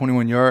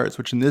 121 yards,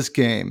 which in this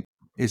game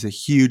is a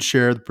huge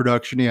share of the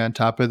production. He, on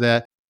top of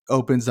that,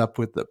 opens up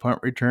with the punt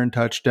return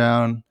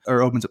touchdown,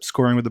 or opens up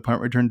scoring with the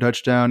punt return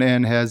touchdown,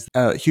 and has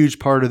a huge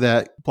part of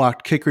that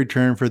blocked kick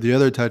return for the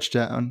other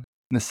touchdown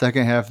in the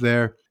second half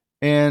there.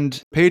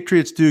 And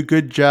Patriots do a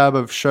good job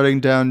of shutting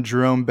down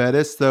Jerome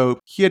Bettis, though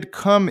he had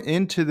come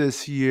into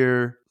this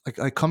year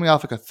like coming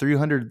off like a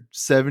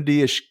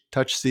 370-ish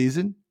touch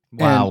season.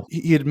 Wow.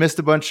 And he had missed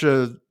a bunch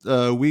of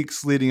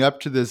weeks leading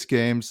up to this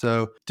game,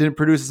 so didn't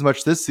produce as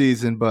much this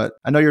season. But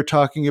I know you're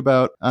talking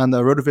about on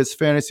the RotoViz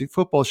Fantasy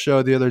Football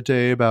Show the other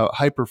day about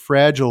hyper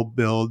fragile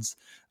builds.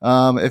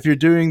 If you're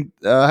doing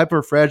a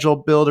hyper fragile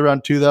build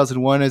around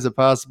 2001 as a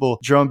possible,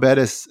 Jerome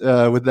Bettis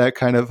with that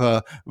kind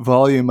of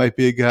volume might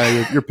be a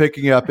guy you're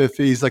picking up if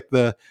he's like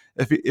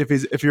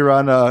if you're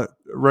on a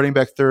running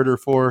back third or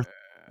fourth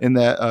in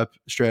that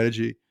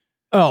strategy.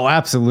 Oh,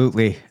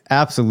 absolutely.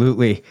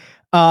 Absolutely.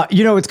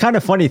 It's kind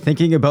of funny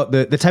thinking about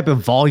the type of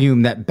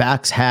volume that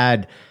backs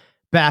had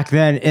back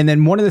then. And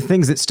then one of the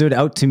things that stood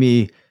out to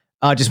me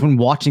just when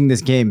watching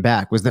this game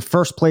back was the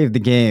first play of the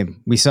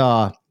game. We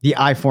saw the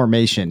I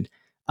formation.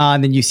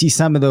 And then you see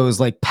some of those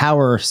like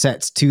power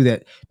sets too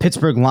that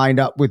Pittsburgh lined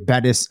up with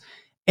Bettis.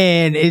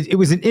 And it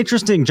was an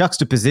interesting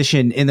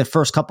juxtaposition in the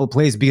first couple of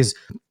plays because,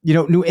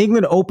 New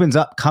England opens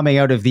up coming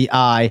out of the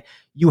I.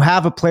 You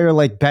have a player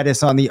like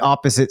Bettis on the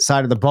opposite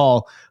side of the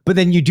ball. But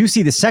then you do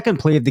see the second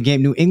play of the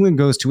game. New England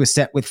goes to a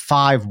set with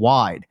 5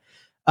 wide,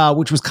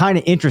 which was kind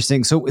of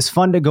interesting. So it was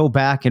fun to go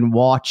back and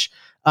watch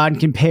and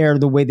compare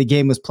the way the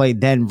game was played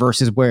then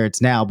versus where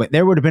it's now. But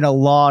there would have been a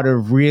lot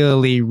of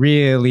really,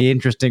 really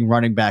interesting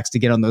running backs to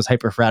get on those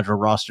hyper-fragile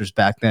rosters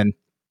back then.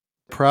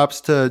 Props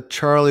to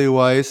Charlie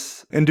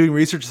Weiss. In doing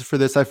research for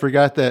this, I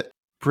forgot that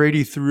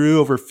Brady threw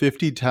over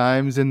 50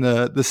 times in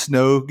the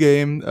snow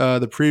game,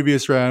 the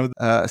previous round,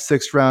 a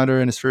 6th rounder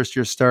in his first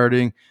year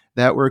starting.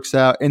 That works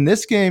out. In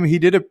this game, he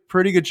did a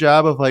pretty good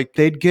job of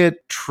they'd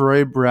get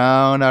Troy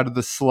Brown out of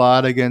the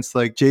slot against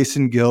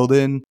Jason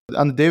Gilden.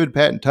 On the David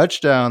Patton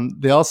touchdown,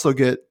 they also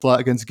get slot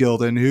against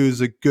Gilden,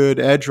 who's a good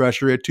edge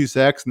rusher. He had 2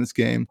 sacks in this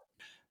game.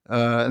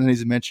 And then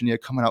as I mentioned,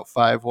 coming out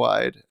 5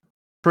 wide.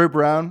 Troy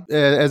Brown,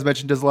 as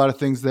mentioned, does a lot of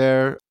things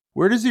there.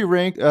 Where does he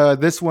rank?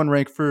 This one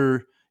rank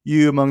for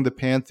you among the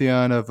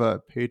pantheon of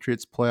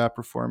Patriots playoff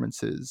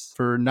performances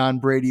for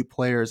non-Brady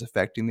players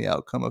affecting the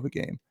outcome of a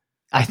game?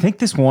 I think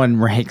this one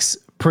ranks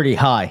pretty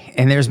high,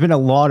 and there's been a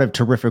lot of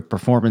terrific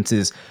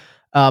performances.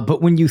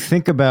 But when you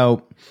think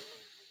about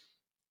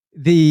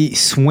the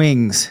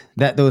swings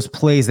that those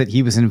plays that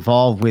he was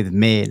involved with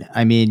made,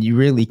 I mean, you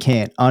really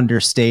can't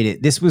understate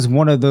it. This was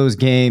one of those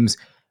games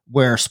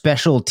where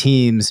special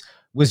teams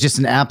was just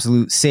an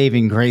absolute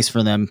saving grace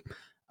for them.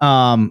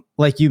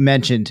 Like you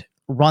mentioned,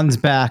 runs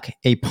back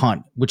a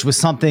punt, which was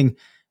something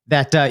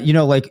that,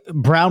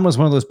 Brown was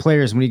one of those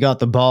players when he got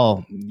the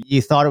ball,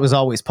 you thought it was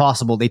always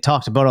possible. They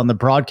talked about on the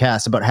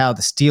broadcast about how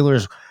the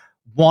Steelers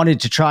wanted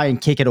to try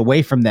and kick it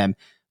away from them.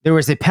 There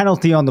was a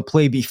penalty on the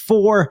play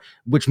before,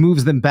 which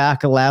moves them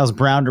back, allows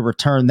Brown to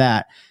return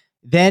that.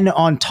 Then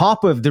on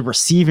top of the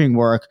receiving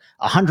work,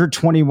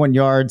 121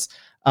 yards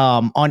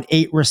on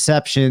 8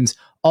 receptions,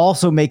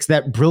 also makes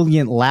that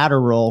brilliant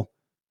lateral.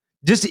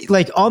 Just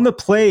on the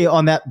play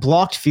on that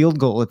blocked field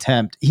goal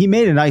attempt, he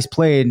made a nice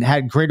play and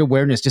had great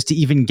awareness just to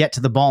even get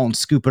to the ball and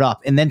scoop it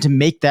up. And then to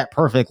make that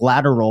perfect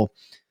lateral,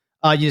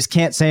 you just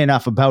can't say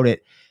enough about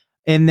it.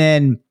 And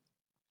then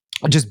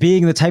just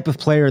being the type of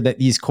player that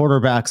these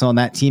quarterbacks on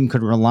that team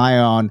could rely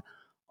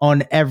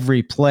on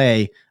every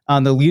play,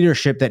 on the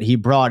leadership that he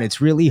brought, it's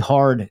really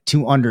hard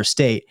to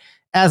understate.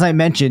 As I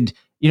mentioned,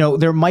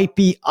 there might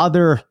be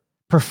other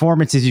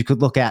performances you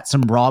could look at,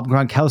 some Rob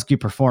Gronkowski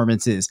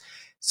performances,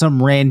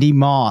 some Randy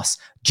Moss.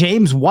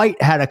 James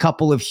White had a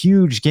couple of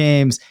huge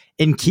games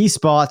in key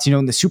spots,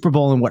 in the Super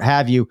Bowl and what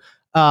have you.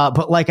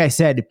 But like I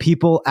said,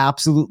 people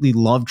absolutely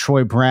love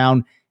Troy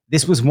Brown.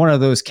 This was one of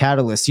those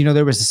catalysts.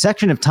 There was a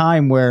section of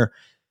time where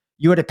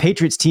you had a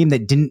Patriots team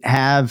that didn't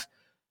have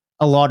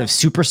a lot of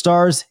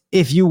superstars,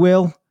 if you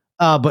will.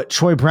 But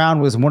Troy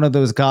Brown was one of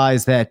those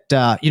guys that,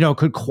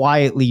 could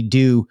quietly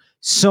do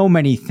so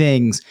many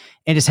things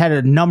and just had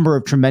a number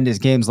of tremendous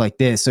games like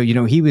this. So,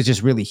 he was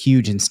just really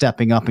huge in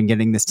stepping up and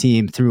getting this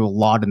team through a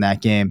lot in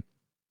that game.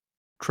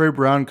 Troy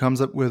Brown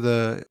comes up with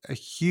a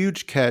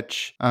huge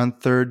catch on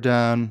 3rd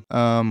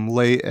down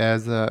late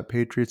as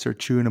Patriots are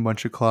chewing a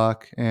bunch of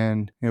clock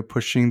and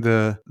pushing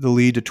the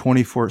lead to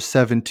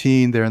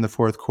 24-17 there in the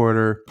 4th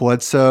quarter.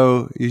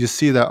 Bledsoe, you just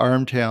see that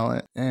arm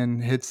talent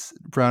and hits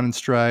Brown in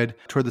stride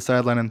toward the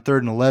sideline on 3rd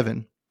and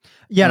 11.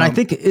 Yeah, and I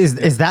think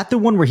is that the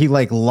one where he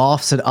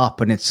lofts it up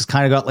and it's just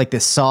kind of got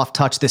this soft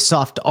touch, this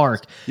soft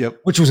arc, yep.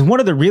 Which was one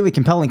of the really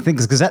compelling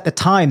things because at the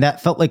time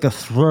that felt like a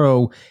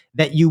throw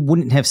that you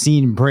wouldn't have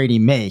seen Brady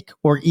make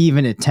or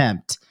even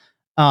attempt.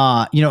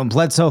 And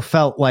Bledsoe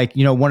felt like,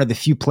 one of the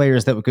few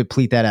players that would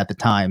complete that at the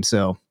time.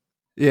 So,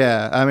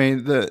 yeah, I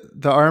mean, the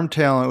arm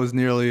talent was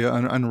nearly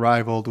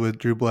unrivaled with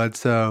Drew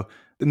Bledsoe.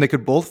 And they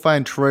could both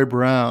find Troy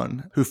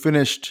Brown, who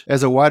finished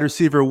as a wide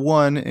receiver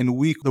 1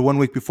 the 1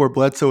 week before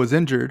Bledsoe was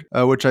injured,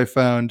 which I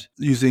found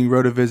using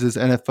RotoViz's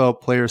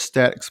NFL Player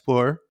Stat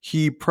Explorer.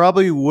 He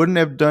probably wouldn't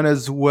have done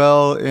as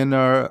well in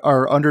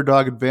our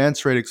Underdog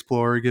Advance Rate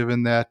Explorer,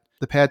 given that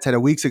the Pats had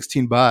a Week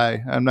 16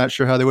 bye. I'm not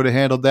sure how they would have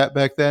handled that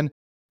back then,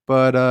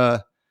 but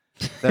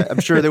I'm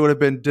sure they would have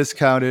been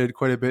discounted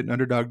quite a bit in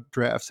underdog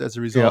drafts as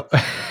a result.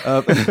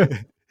 Yep.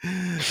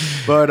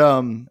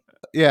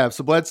 Yeah,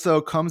 so Bledsoe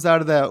comes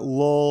out of that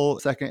lull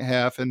second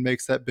half and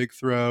makes that big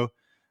throw.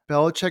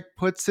 Belichick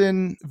puts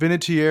in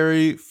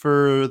Vinatieri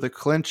for the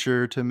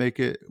clincher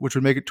which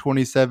would make it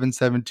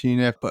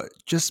 27-17, but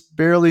just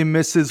barely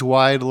misses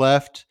wide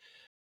left.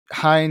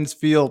 Heinz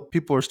Field,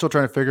 people are still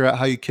trying to figure out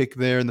how you kick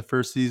there in the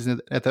first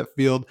season at that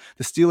field.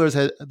 The Steelers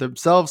had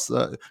themselves,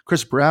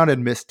 Chris Brown had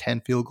missed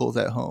 10 field goals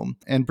at home,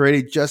 and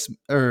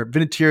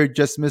Vinatieri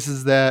just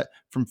misses that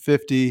from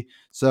 50.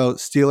 So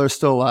Steelers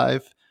still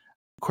alive.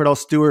 Cordell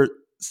Stewart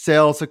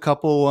sails a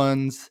couple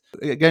ones,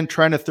 again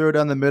trying to throw it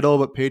down the middle,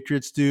 but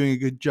Patriots doing a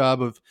good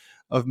job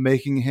of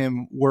making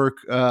him work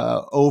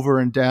over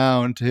and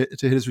down to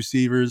hit his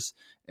receivers,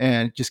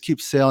 and just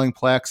keeps sailing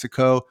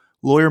Plaxico.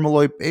 Lawyer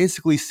Malloy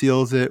basically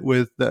seals it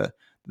with the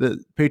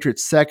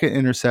Patriots' second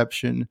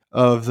interception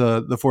of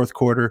the fourth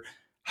quarter.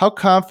 How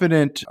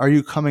confident are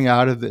you coming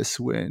out of this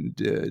win?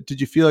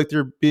 Did you feel like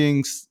they're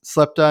being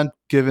slept on,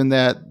 given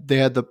that they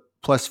had the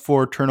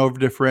 +4 turnover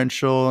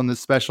differential and the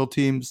special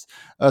teams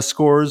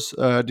scores?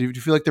 Do you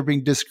feel like they're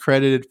being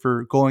discredited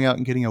for going out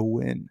and getting a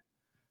win?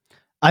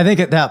 I think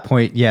at that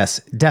point, yes,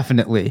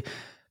 definitely.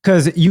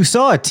 Because you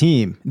saw a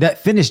team that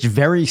finished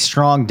very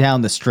strong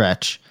down the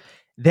stretch,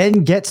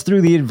 then gets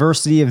through the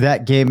adversity of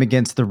that game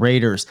against the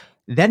Raiders,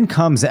 then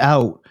comes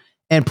out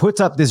and puts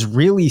up this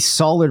really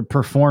solid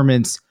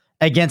performance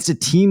against a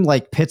team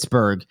like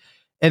Pittsburgh.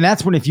 And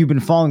that's when, if you've been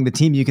following the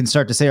team, you can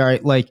start to say, all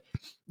right, like,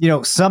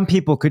 some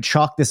people could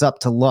chalk this up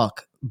to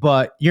luck,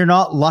 but you're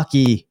not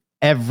lucky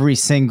every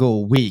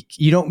single week.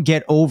 You don't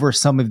get over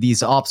some of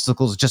these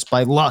obstacles just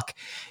by luck,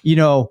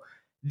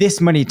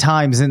 this many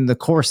times in the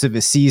course of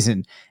a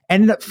season.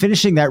 Ended up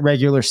finishing that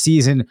regular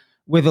season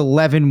with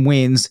 11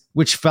 wins,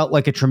 which felt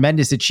like a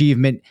tremendous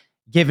achievement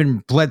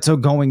given Bledsoe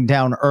going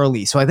down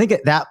early. So I think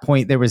at that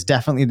point, there was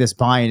definitely this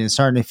buy-in and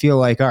starting to feel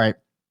like, all right,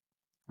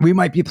 we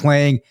might be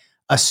playing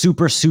a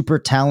super, super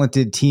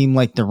talented team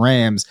like the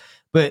Rams,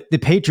 but the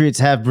Patriots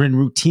have been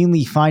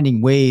routinely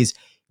finding ways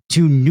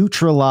to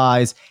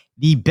neutralize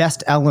the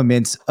best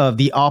elements of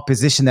the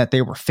opposition that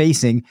they were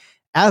facing.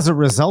 As a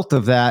result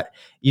of that,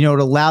 it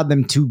allowed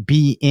them to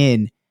be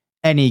in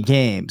any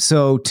game.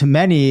 So to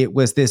many, it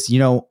was this,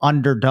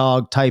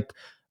 underdog type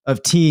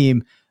of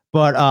team.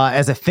 But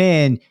as a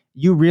fan,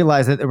 you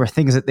realize that there were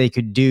things that they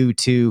could do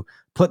to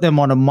put them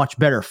on a much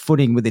better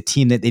footing with the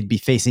team that they'd be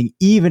facing,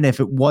 even if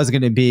it was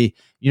going to be,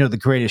 the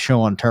greatest show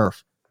on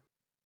turf.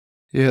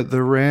 Yeah,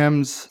 the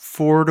Rams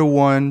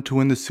 4-1 to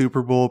win the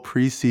Super Bowl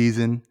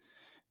preseason.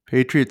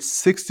 Patriots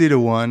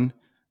 60-1,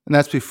 and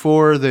that's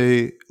before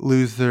they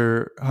lose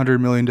their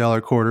 $100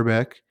 million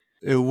quarterback.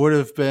 It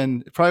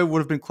probably would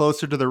have been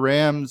closer to the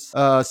Rams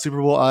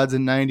Super Bowl odds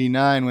in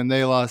 '99 when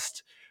they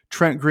lost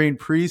Trent Green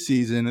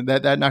preseason, and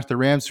that knocked the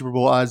Rams Super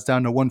Bowl odds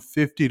down to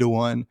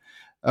 150-1.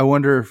 I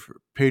wonder if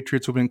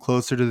Patriots would have been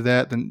closer to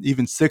that than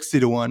even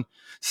 60-1.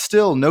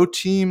 Still, no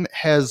team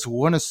has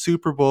won a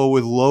Super Bowl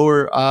with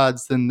lower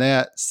odds than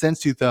that since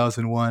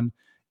 2001.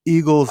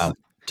 Eagles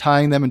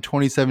tying them in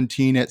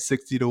 2017 at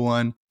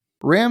 60-1.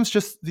 Ravens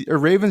just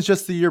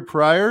the year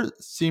prior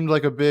seemed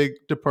like a big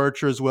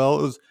departure as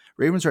well.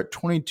 Ravens are at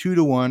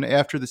 22-1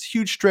 after this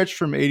huge stretch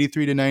from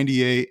 83 to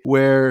 98,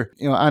 where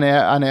on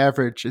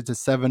average it's a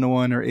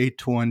 7-1 or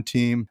 8-1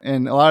 team,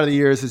 and a lot of the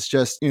years it's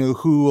just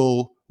who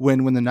will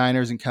win when the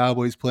Niners and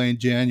Cowboys play in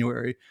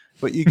January.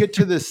 But you get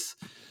to this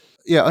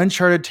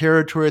uncharted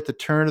territory at the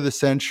turn of the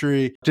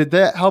century. Did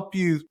that help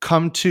you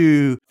come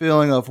to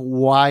feeling of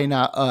why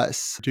not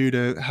us, due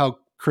to how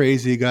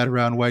crazy it got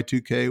around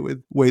Y2K with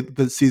the way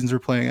the seasons were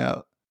playing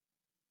out?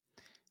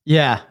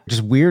 Yeah,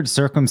 just weird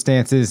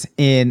circumstances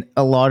in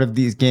a lot of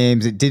these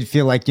games. It did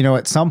feel like,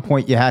 at some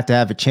point you had to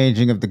have a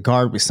changing of the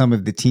guard with some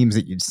of the teams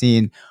that you'd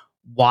seen.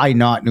 Why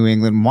not New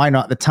England? Why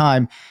not the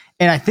time?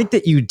 And I think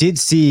that you did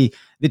see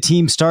the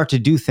team start to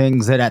do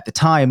things that at the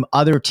time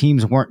other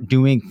teams weren't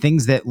doing,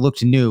 things that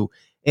looked new.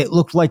 It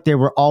looked like they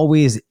were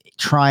always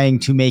trying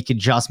to make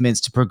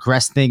adjustments to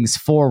progress things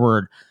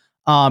forward.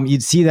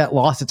 You'd see that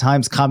lots of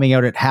times coming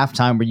out at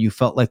halftime where you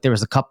felt like there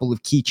was a couple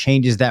of key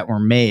changes that were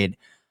made.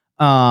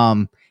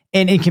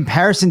 And in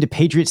comparison to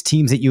Patriots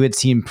teams that you had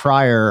seen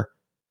prior,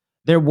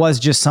 there was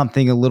just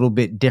something a little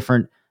bit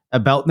different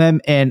about them.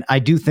 And I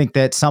do think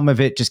that some of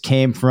it just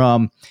came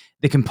from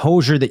the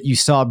composure that you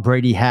saw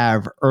Brady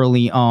have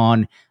early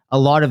on, a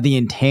lot of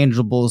the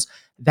intangibles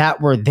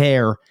that were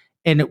there.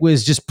 And it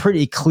was just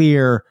pretty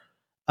clear,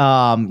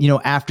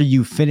 after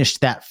you finished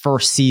that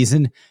first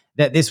season,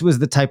 that this was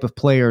the type of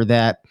player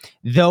that,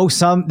 though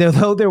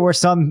there were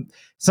some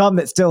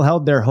that still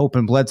held their hope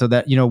in Bledsoe,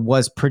 that,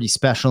 was pretty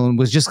special and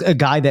was just a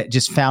guy that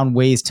just found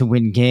ways to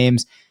win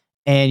games.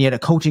 And yet a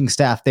coaching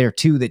staff there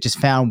too, that just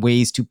found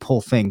ways to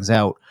pull things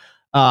out.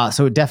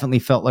 So it definitely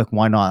felt like,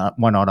 why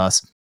not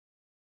us?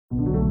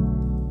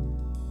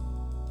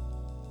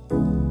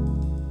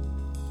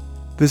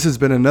 This has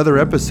been another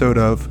episode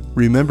of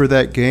Remember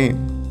That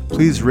Game.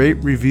 Please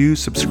rate, review,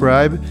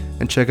 subscribe,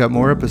 and check out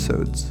more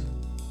episodes.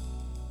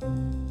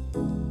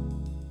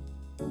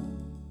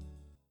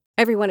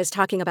 Everyone is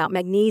talking about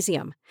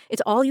magnesium.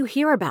 It's all you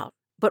hear about.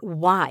 But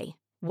why?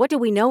 What do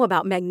we know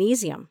about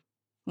magnesium?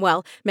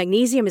 Well,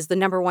 magnesium is the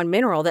 #1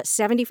 mineral that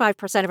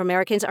 75% of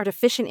Americans are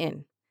deficient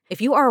in. If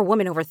you are a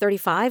woman over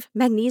 35,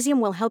 magnesium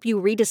will help you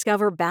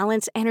rediscover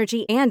balance,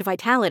 energy, and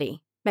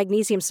vitality.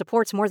 Magnesium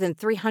supports more than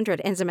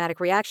 300 enzymatic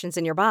reactions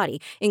in your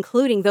body,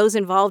 including those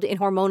involved in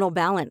hormonal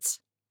balance.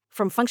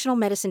 From functional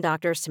medicine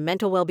doctors to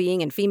mental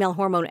well-being and female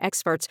hormone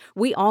experts,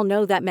 we all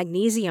know that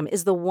magnesium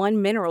is the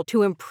one mineral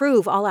to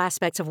improve all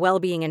aspects of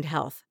well-being and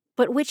health.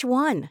 But which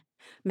one?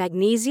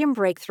 Magnesium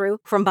Breakthrough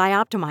from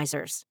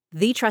Bioptimizers,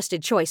 the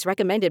trusted choice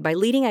recommended by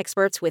leading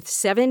experts with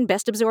 7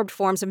 best-absorbed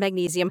forms of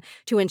magnesium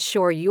to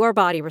ensure your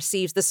body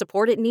receives the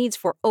support it needs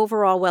for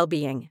overall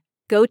well-being.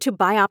 Go to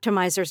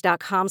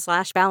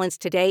bioptimizers.com/balance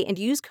today and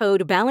use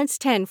code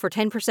BALANCE10 for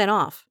 10%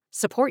 off.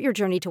 Support your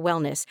journey to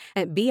wellness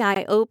at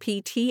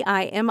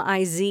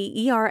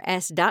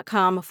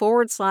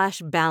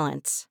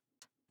bioptimizers.com/balance.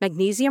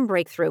 Magnesium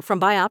Breakthrough from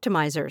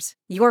Bioptimizers,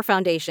 your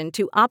foundation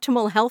to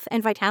optimal health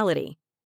and vitality.